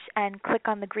page and click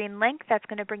on the green link. That's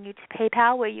going to bring you to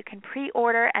PayPal, where you can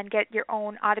pre-order and get your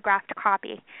own autographed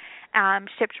copy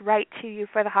shipped right to you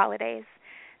for the holidays.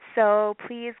 So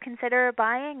please consider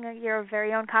buying your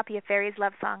very own copy of Fairies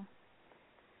Love Song.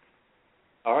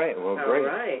 All right, well, great. All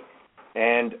right.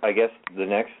 And I guess the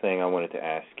next thing I wanted to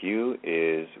ask you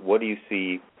is, what do you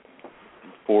see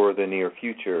for the near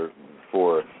future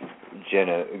for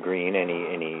Jenna Greene?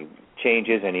 Any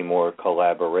changes, any more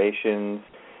collaborations?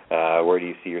 Where do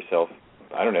you see yourself,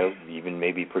 I don't know, even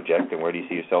maybe projecting, where do you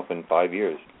see yourself in 5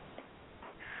 years?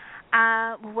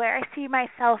 Where I see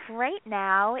myself right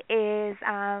now is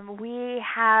we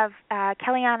have,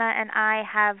 Kellyanna and I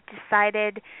have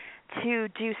decided to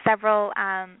do several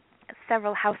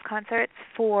house concerts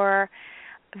for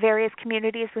various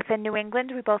communities within New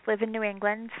England. We both live in New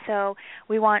England, so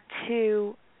we want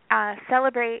to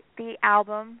celebrate the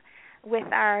album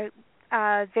with our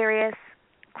various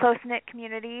close-knit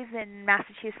communities in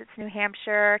Massachusetts, New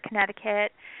Hampshire,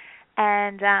 Connecticut,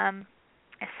 and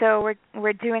so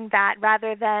we're doing that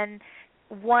rather than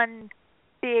one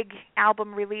big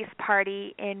album release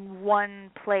party in one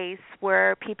place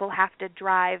where people have to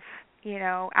drive,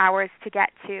 hours to get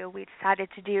to. We decided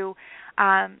to do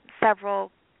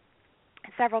several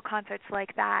concerts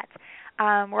like that.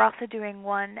 We're also doing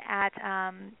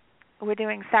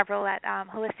several at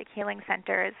holistic healing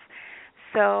centers.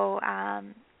 So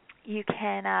you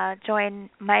can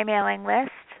join my mailing list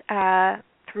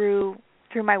through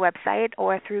my website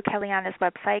or through Kellyanna's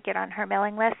website. Get on her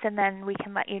mailing list, and then we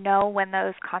can let you know when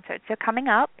those concerts are coming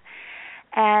up.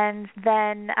 And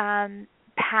then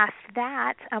past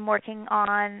that, I'm working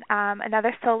on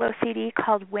another solo CD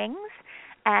called Wings,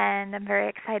 and I'm very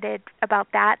excited about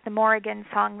that. The Morrigan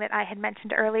song that I had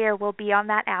mentioned earlier will be on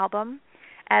that album,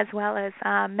 as well as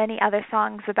many other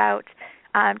songs about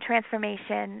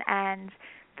transformation and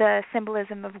the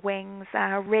symbolism of wings,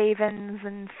 ravens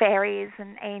and fairies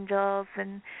and angels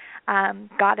and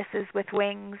goddesses with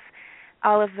wings,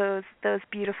 all of those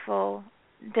beautiful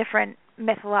different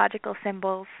mythological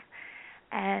symbols.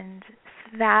 And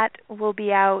that will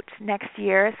be out next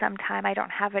year sometime. I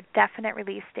don't have a definite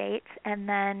release date. And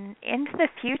then into the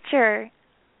future,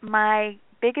 my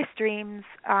biggest dreams,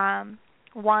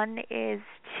 one is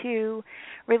to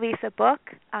release a book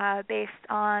based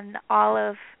on all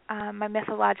of my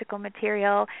mythological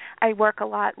material. I work a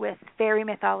lot with fairy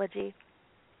mythology,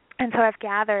 and so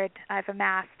I've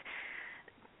amassed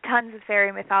tons of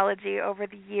fairy mythology over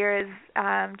the years,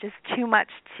 just too much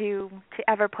to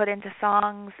ever put into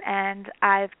songs, and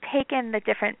I've taken the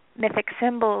different mythic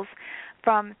symbols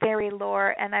from fairy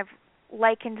lore, and I've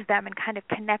likened them and kind of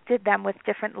connected them with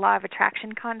different law of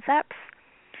attraction concepts.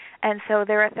 And so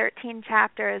there are 13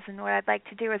 chapters, and what I'd like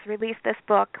to do is release this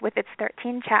book with its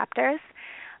 13 chapters,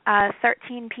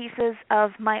 13 pieces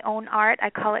of my own art. I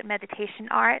call it meditation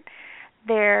art.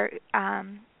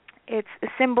 It's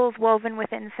symbols woven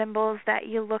within symbols that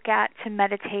you look at to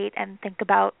meditate and think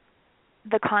about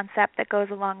the concept that goes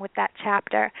along with that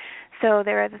chapter. So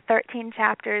there are the 13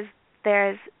 chapters,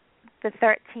 there's the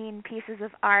 13 pieces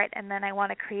of art, and then I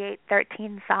want to create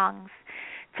 13 songs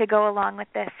to go along with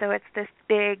this. So it's this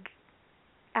big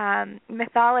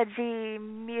mythology,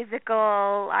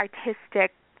 musical,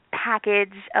 artistic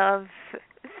package of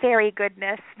fairy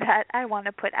goodness that I want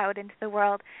to put out into the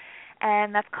world,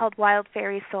 and that's called Wild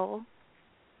Fairy Soul.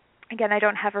 Again, I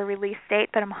don't have a release date,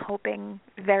 but I'm hoping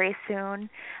very soon.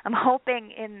 I'm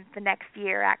hoping in the next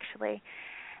year, actually.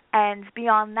 And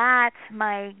beyond that,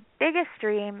 my biggest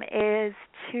dream is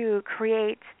to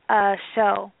create a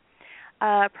show,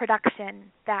 a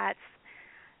production that's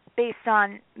based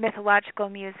on mythological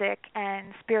music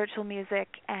and spiritual music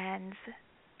and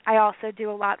I also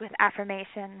do a lot with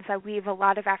affirmations. I weave a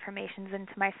lot of affirmations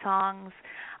into my songs,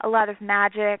 a lot of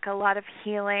magic, a lot of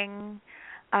healing.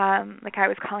 Like I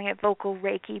was calling it vocal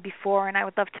Reiki before, and I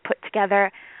would love to put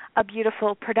together a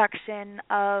beautiful production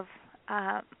of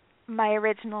my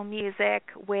original music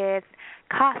with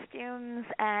costumes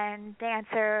and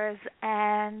dancers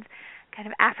and kind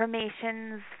of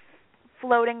affirmations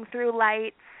floating through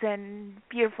lights and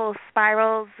beautiful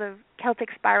spirals of Celtic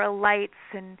spiral lights,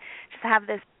 and just have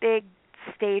this big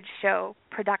stage show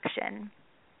production.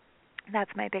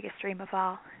 That's my biggest dream of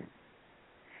all.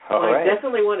 All right. I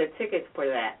definitely want a ticket for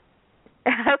that.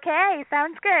 Okay,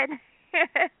 sounds good.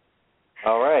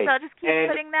 All right. So I'll just keep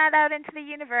putting that out into the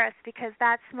universe, because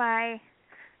that's my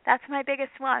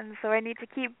biggest one. So I need to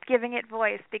keep giving it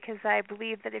voice, because I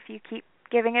believe that if you keep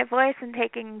giving it voice and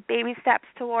taking baby steps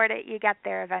toward it, you get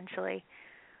there eventually.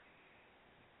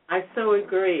 I so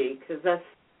agree, because that's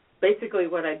basically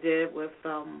what I did with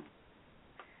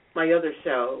my other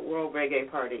show, World Reggae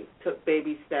Party. Took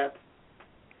baby steps.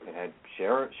 It had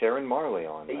Sharon Marley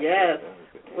on. Yes,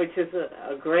 which is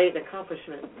a great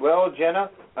accomplishment. Well, Jenna,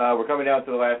 we're coming down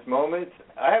to the last moments.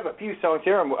 I have a few songs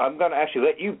here. I'm going to actually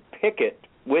let you pick it,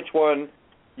 which one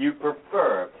you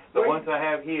prefer. The ones I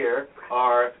have here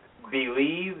are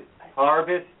Believe,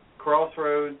 Harvest,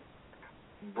 Crossroads,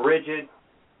 Bridget,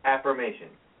 Affirmation.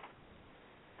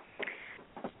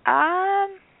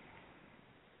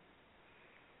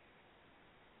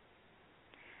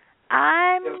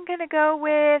 I'm going to go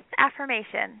with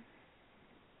Affirmation.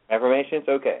 Affirmation's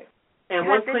okay. And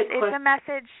because it's a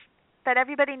message that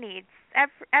everybody needs.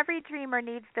 Every dreamer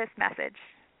needs this message.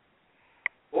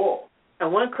 Cool.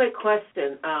 And one quick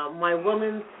question. My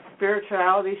woman's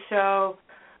spirituality show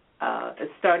is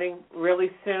starting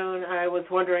really soon. I was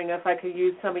wondering if I could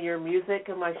use some of your music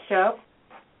in my show.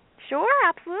 Sure,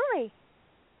 absolutely.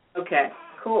 Okay,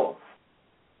 cool.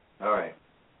 All right.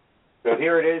 So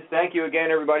here it is. Thank you again,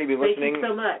 everybody. Be listening. Thank you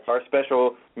so much. Our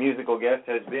special musical guest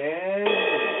has been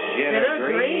Jenna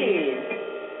Greene.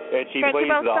 And she plays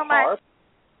the harp.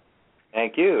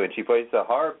 Thank you. And she plays the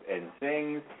harp and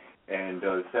sings and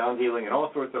does sound healing and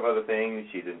all sorts of other things.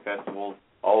 She's in festivals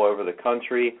all over the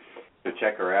country. So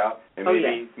check her out. And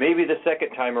maybe the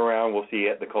second time around we'll see you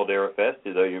at the Caldera Fest,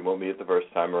 though you won't be at the first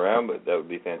time around, but that would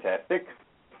be fantastic.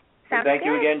 Thank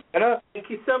you again, Jenna. Thank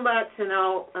you so much, and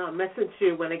I'll message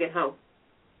you when I get home.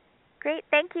 Great,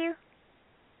 thank you.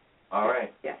 All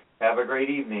right. Yes. Have a great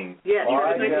evening. Yes,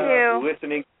 thank you.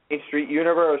 Listening to Main Street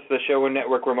Universe, the show and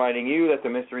network reminding you that the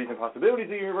mysteries and possibilities of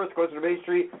the universe are closer to Main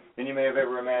Street than you may have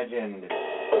ever imagined.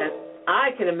 And I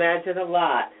can imagine a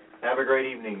lot. Have a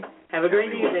great evening. Have a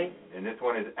great evening. And this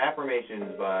one is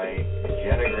Affirmations by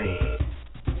Jenna Greene.